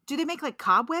 do they make like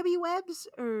cobwebby webs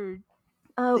or?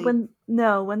 When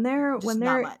they're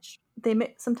not much.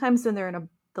 Sometimes when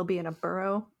they'll be in a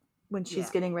burrow, when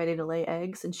she's getting ready to lay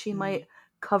eggs, and she might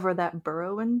cover that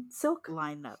burrow in silk.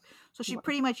 Line up. So she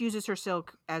pretty much uses her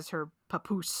silk as her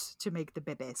papoose to make the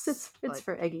bebes. It's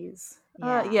for eggies.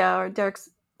 Yeah. Or Derek's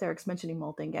mentioning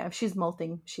molting. Yeah, if she's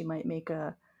molting, she might make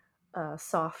a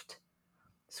soft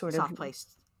place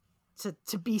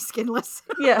to be skinless.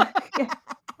 yeah.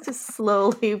 To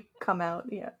slowly come out.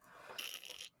 Yeah.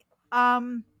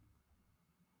 I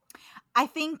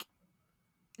think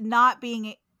not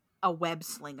being a web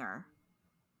slinger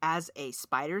as a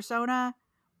Spidersona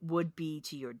would be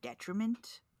to your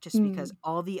detriment, just because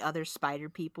all the other spider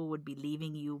people would be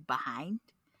leaving you behind.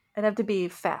 I'd have to be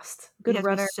fast. Good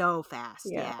runner. So fast,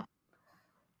 yeah.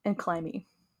 And climby.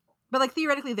 But like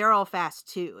theoretically, they're all fast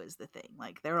too, is the thing.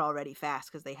 Like they're already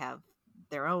fast because they have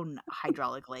their own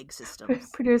hydraulic leg systems.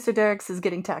 Producer Derek's is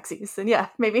getting taxis, and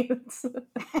maybe it's...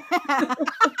 Can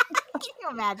you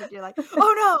imagine? You're like,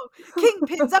 oh no,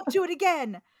 Kingpin's up to it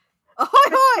again. Ahoy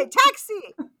hoy,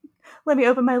 taxi! Let me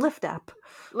open my Lyft app.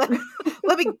 Let me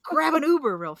grab an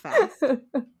Uber real fast.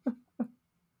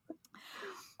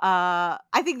 I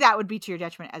think that would be to your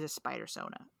detriment as a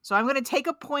Spidersona. So I'm going to take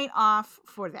a point off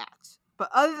for that. But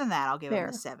other than that, I'll give it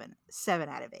a 7. 7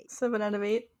 out of 8. 7 out of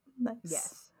 8? Nice.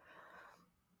 Yes.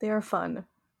 They are fun.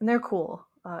 And they're cool.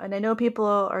 And I know people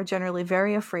are generally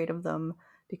very afraid of them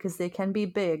because they can be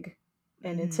big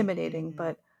and intimidating,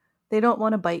 but they don't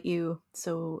want to bite you.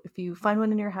 So if you find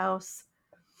one in your house,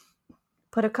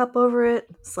 put a cup over it,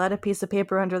 slide a piece of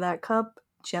paper under that cup,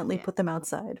 gently put them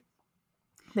outside.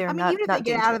 Even if they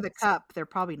get out of the cup, they're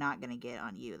probably not going to get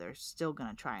on you. They're still going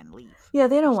to try and leave. Yeah,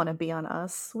 they don't want to be on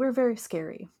us. We're very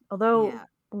scary. Although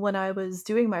when I was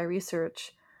doing my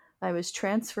research, I was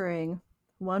transferring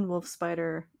one wolf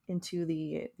spider into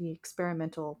the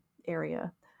experimental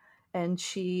area, and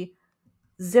she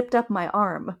zipped up my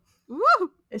arm.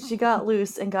 Woo! She got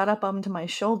loose and got up onto my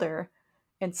shoulder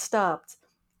and stopped.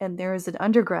 And there was an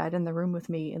undergrad in the room with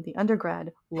me, and the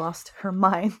undergrad lost her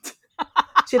mind.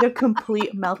 She had a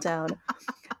complete meltdown.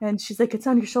 And she's like, it's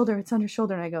on your shoulder. It's on your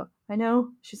shoulder. And I go, I know.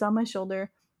 She's on my shoulder.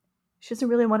 She doesn't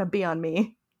really want to be on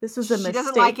me. This was a mistake. She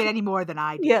doesn't like it any more than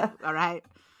I do. Yeah. All right?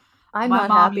 I'm not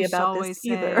happy about this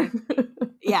either.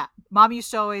 Yeah. Mom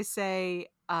used to always say,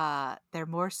 they're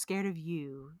more scared of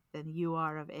you than you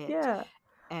are of it. Yeah.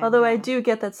 And, although I do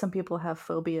get that some people have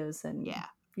phobias, and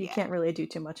you can't really do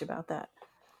too much about that.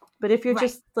 But if you're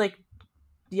just like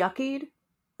yuckied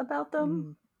about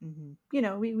them,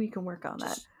 we can work on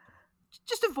that.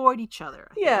 Just avoid each other.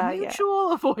 Yeah,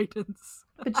 mutual avoidance.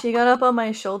 But she got up on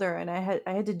my shoulder, and I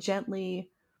had to gently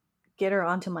get her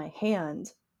onto my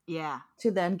hand. Yeah.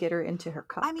 To then get her into her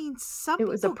cup. I mean, some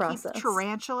people keep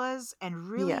tarantulas and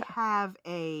really have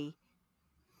a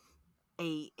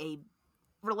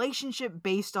relationship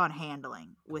based on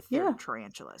handling with their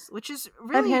tarantulas, which is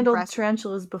really I've handled impressive.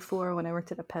 Tarantulas before when I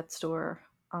worked at a pet store.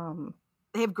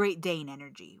 They have Great Dane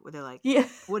energy where they're like, they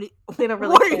don't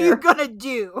really what care. are you gonna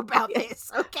do about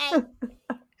this? Okay.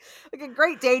 Like a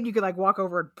Great Dane, you can like walk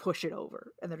over and push it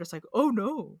over, and they're just like, oh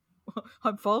no,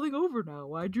 I'm falling over now.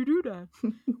 Why'd you do that?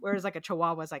 Whereas like a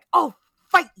Chihuahua is like, I'll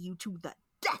fight you to the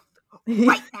death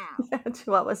right now.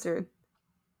 Chihuahuas are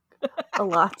a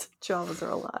lot. Chihuahuas are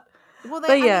a lot. Well,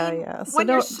 So when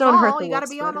you're small, don't hurt the you gotta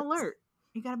wolf be on spiders. alert.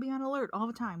 You gotta be on alert all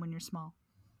the time when you're small.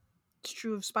 It's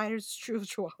true of spiders. It's true of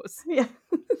chihuahuas. Yeah,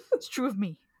 it's true of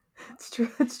me. It's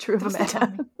true. It's true of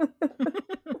Amanda.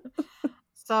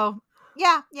 So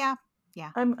yeah.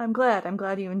 I'm glad. I'm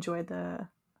glad you enjoyed the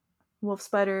wolf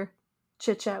spider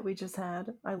chit chat we just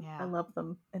had. I love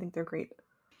them. I think they're great.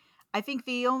 I think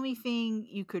the only thing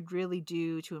you could really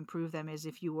do to improve them is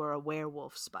if you were a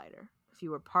werewolf spider. If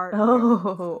you were part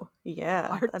that'd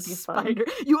be spider.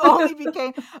 Fun. You only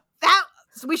became that.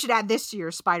 So we should add this to your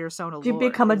Spidersona lore. You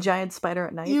become a giant spider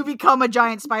at night. You become a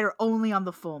giant spider only on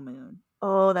the full moon.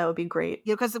 Oh, that would be great.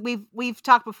 Yeah, because we've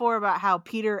talked before about how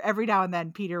Peter, every now and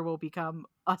then, Peter will become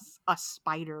a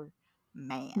spider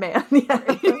man. Yeah.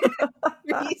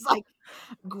 He's like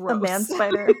gross. A man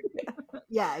spider.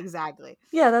 Yeah, exactly.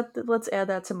 Yeah, let's add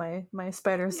that to my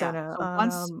Spidersona. Yeah,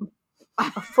 so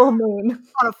a full moon.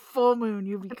 On a full moon,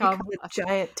 you become a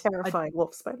giant, terrifying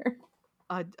wolf spider.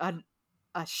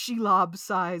 A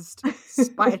Shelob-sized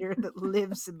spider that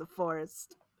lives in the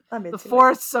forest. I'm into the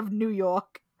forests of New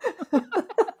York.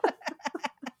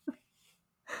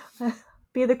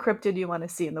 Be the cryptid you want to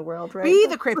see in the world, right? Be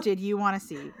the cryptid you want to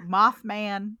see.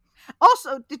 Mothman.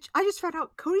 Also, I just found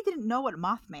out Cody didn't know what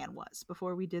Mothman was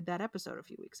before we did that episode a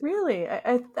few weeks ago. Really?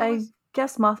 I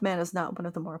guess Mothman is not one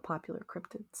of the more popular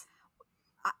cryptids.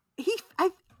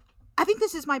 I think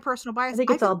this is my personal bias. I think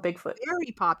it's all Bigfoot.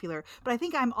 Very popular, but I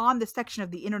think I'm on the section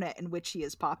of the internet in which he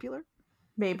is popular.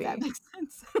 Maybe. If that makes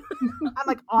sense. I'm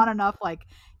like on and off, like,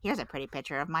 here's a pretty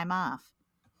picture of my moth.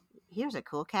 Here's a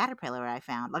cool caterpillar I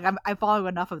found. Like, I follow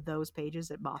enough of those pages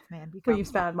that Mothman becomes. Where you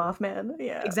found Mothman,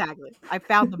 yeah. Exactly. I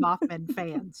found the Mothman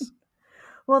fans.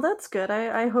 Well, that's good.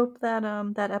 I hope that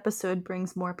that episode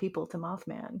brings more people to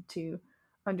Mothman to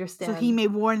understand. So he may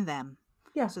warn them.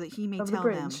 Yeah. So that he may of tell the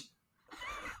them bridge.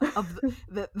 of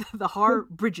the hard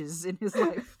bridges in his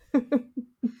life.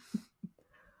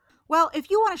 Well, if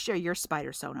you want to share your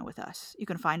Spidersona with us, you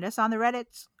can find us on the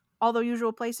Reddits, all the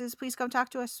usual places. Please come talk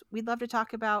to us. We'd love to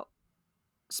talk about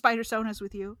Spidersonas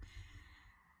with you.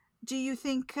 Do you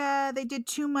think they did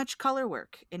too much color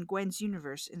work in Gwen's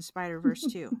universe in Spider-Verse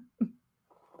 2?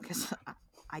 Because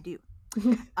I do.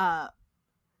 And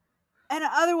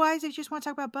otherwise, if you just want to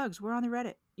talk about bugs, we're on the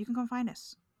Reddit. You can come find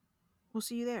us. We'll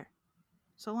see you there.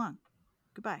 So long.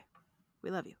 Goodbye.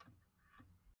 We love you.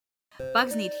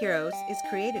 Bugs Need Heroes is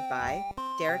created by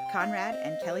Derek Conrad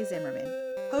and Kelly Zimmerman.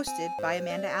 Hosted by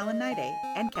Amanda Allen Niday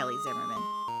and Kelly Zimmerman.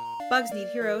 Bugs Need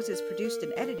Heroes is produced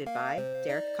and edited by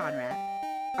Derek Conrad.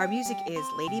 Our music is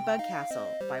Ladybug Castle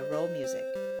by Roll Music.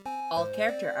 All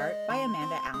character art by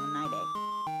Amanda Allen Niday.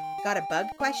 Got a bug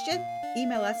question?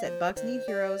 Email us at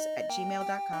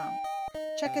bugsneedheroes@gmail.com.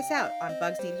 Check us out on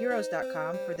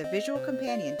bugsneedheroes.com for the visual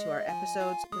companion to our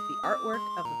episodes with the artwork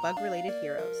of the bug-related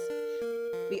heroes.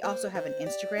 We also have an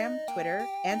Instagram, Twitter,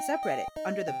 and subreddit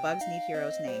under the Bugs Need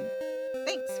Heroes name.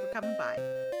 Thanks for coming by.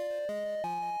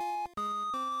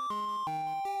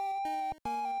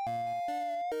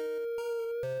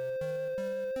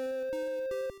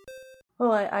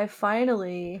 Well, I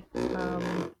finally,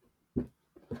 Derek.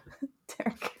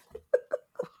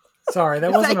 Sorry,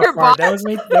 that wasn't a fart. That was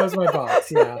me. That was my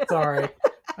box. Yeah, sorry.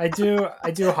 I do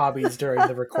hobbies during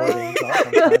the recording.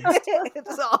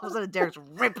 It's all of a sudden Derek's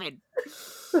ripping.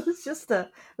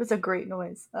 It was a great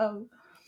noise.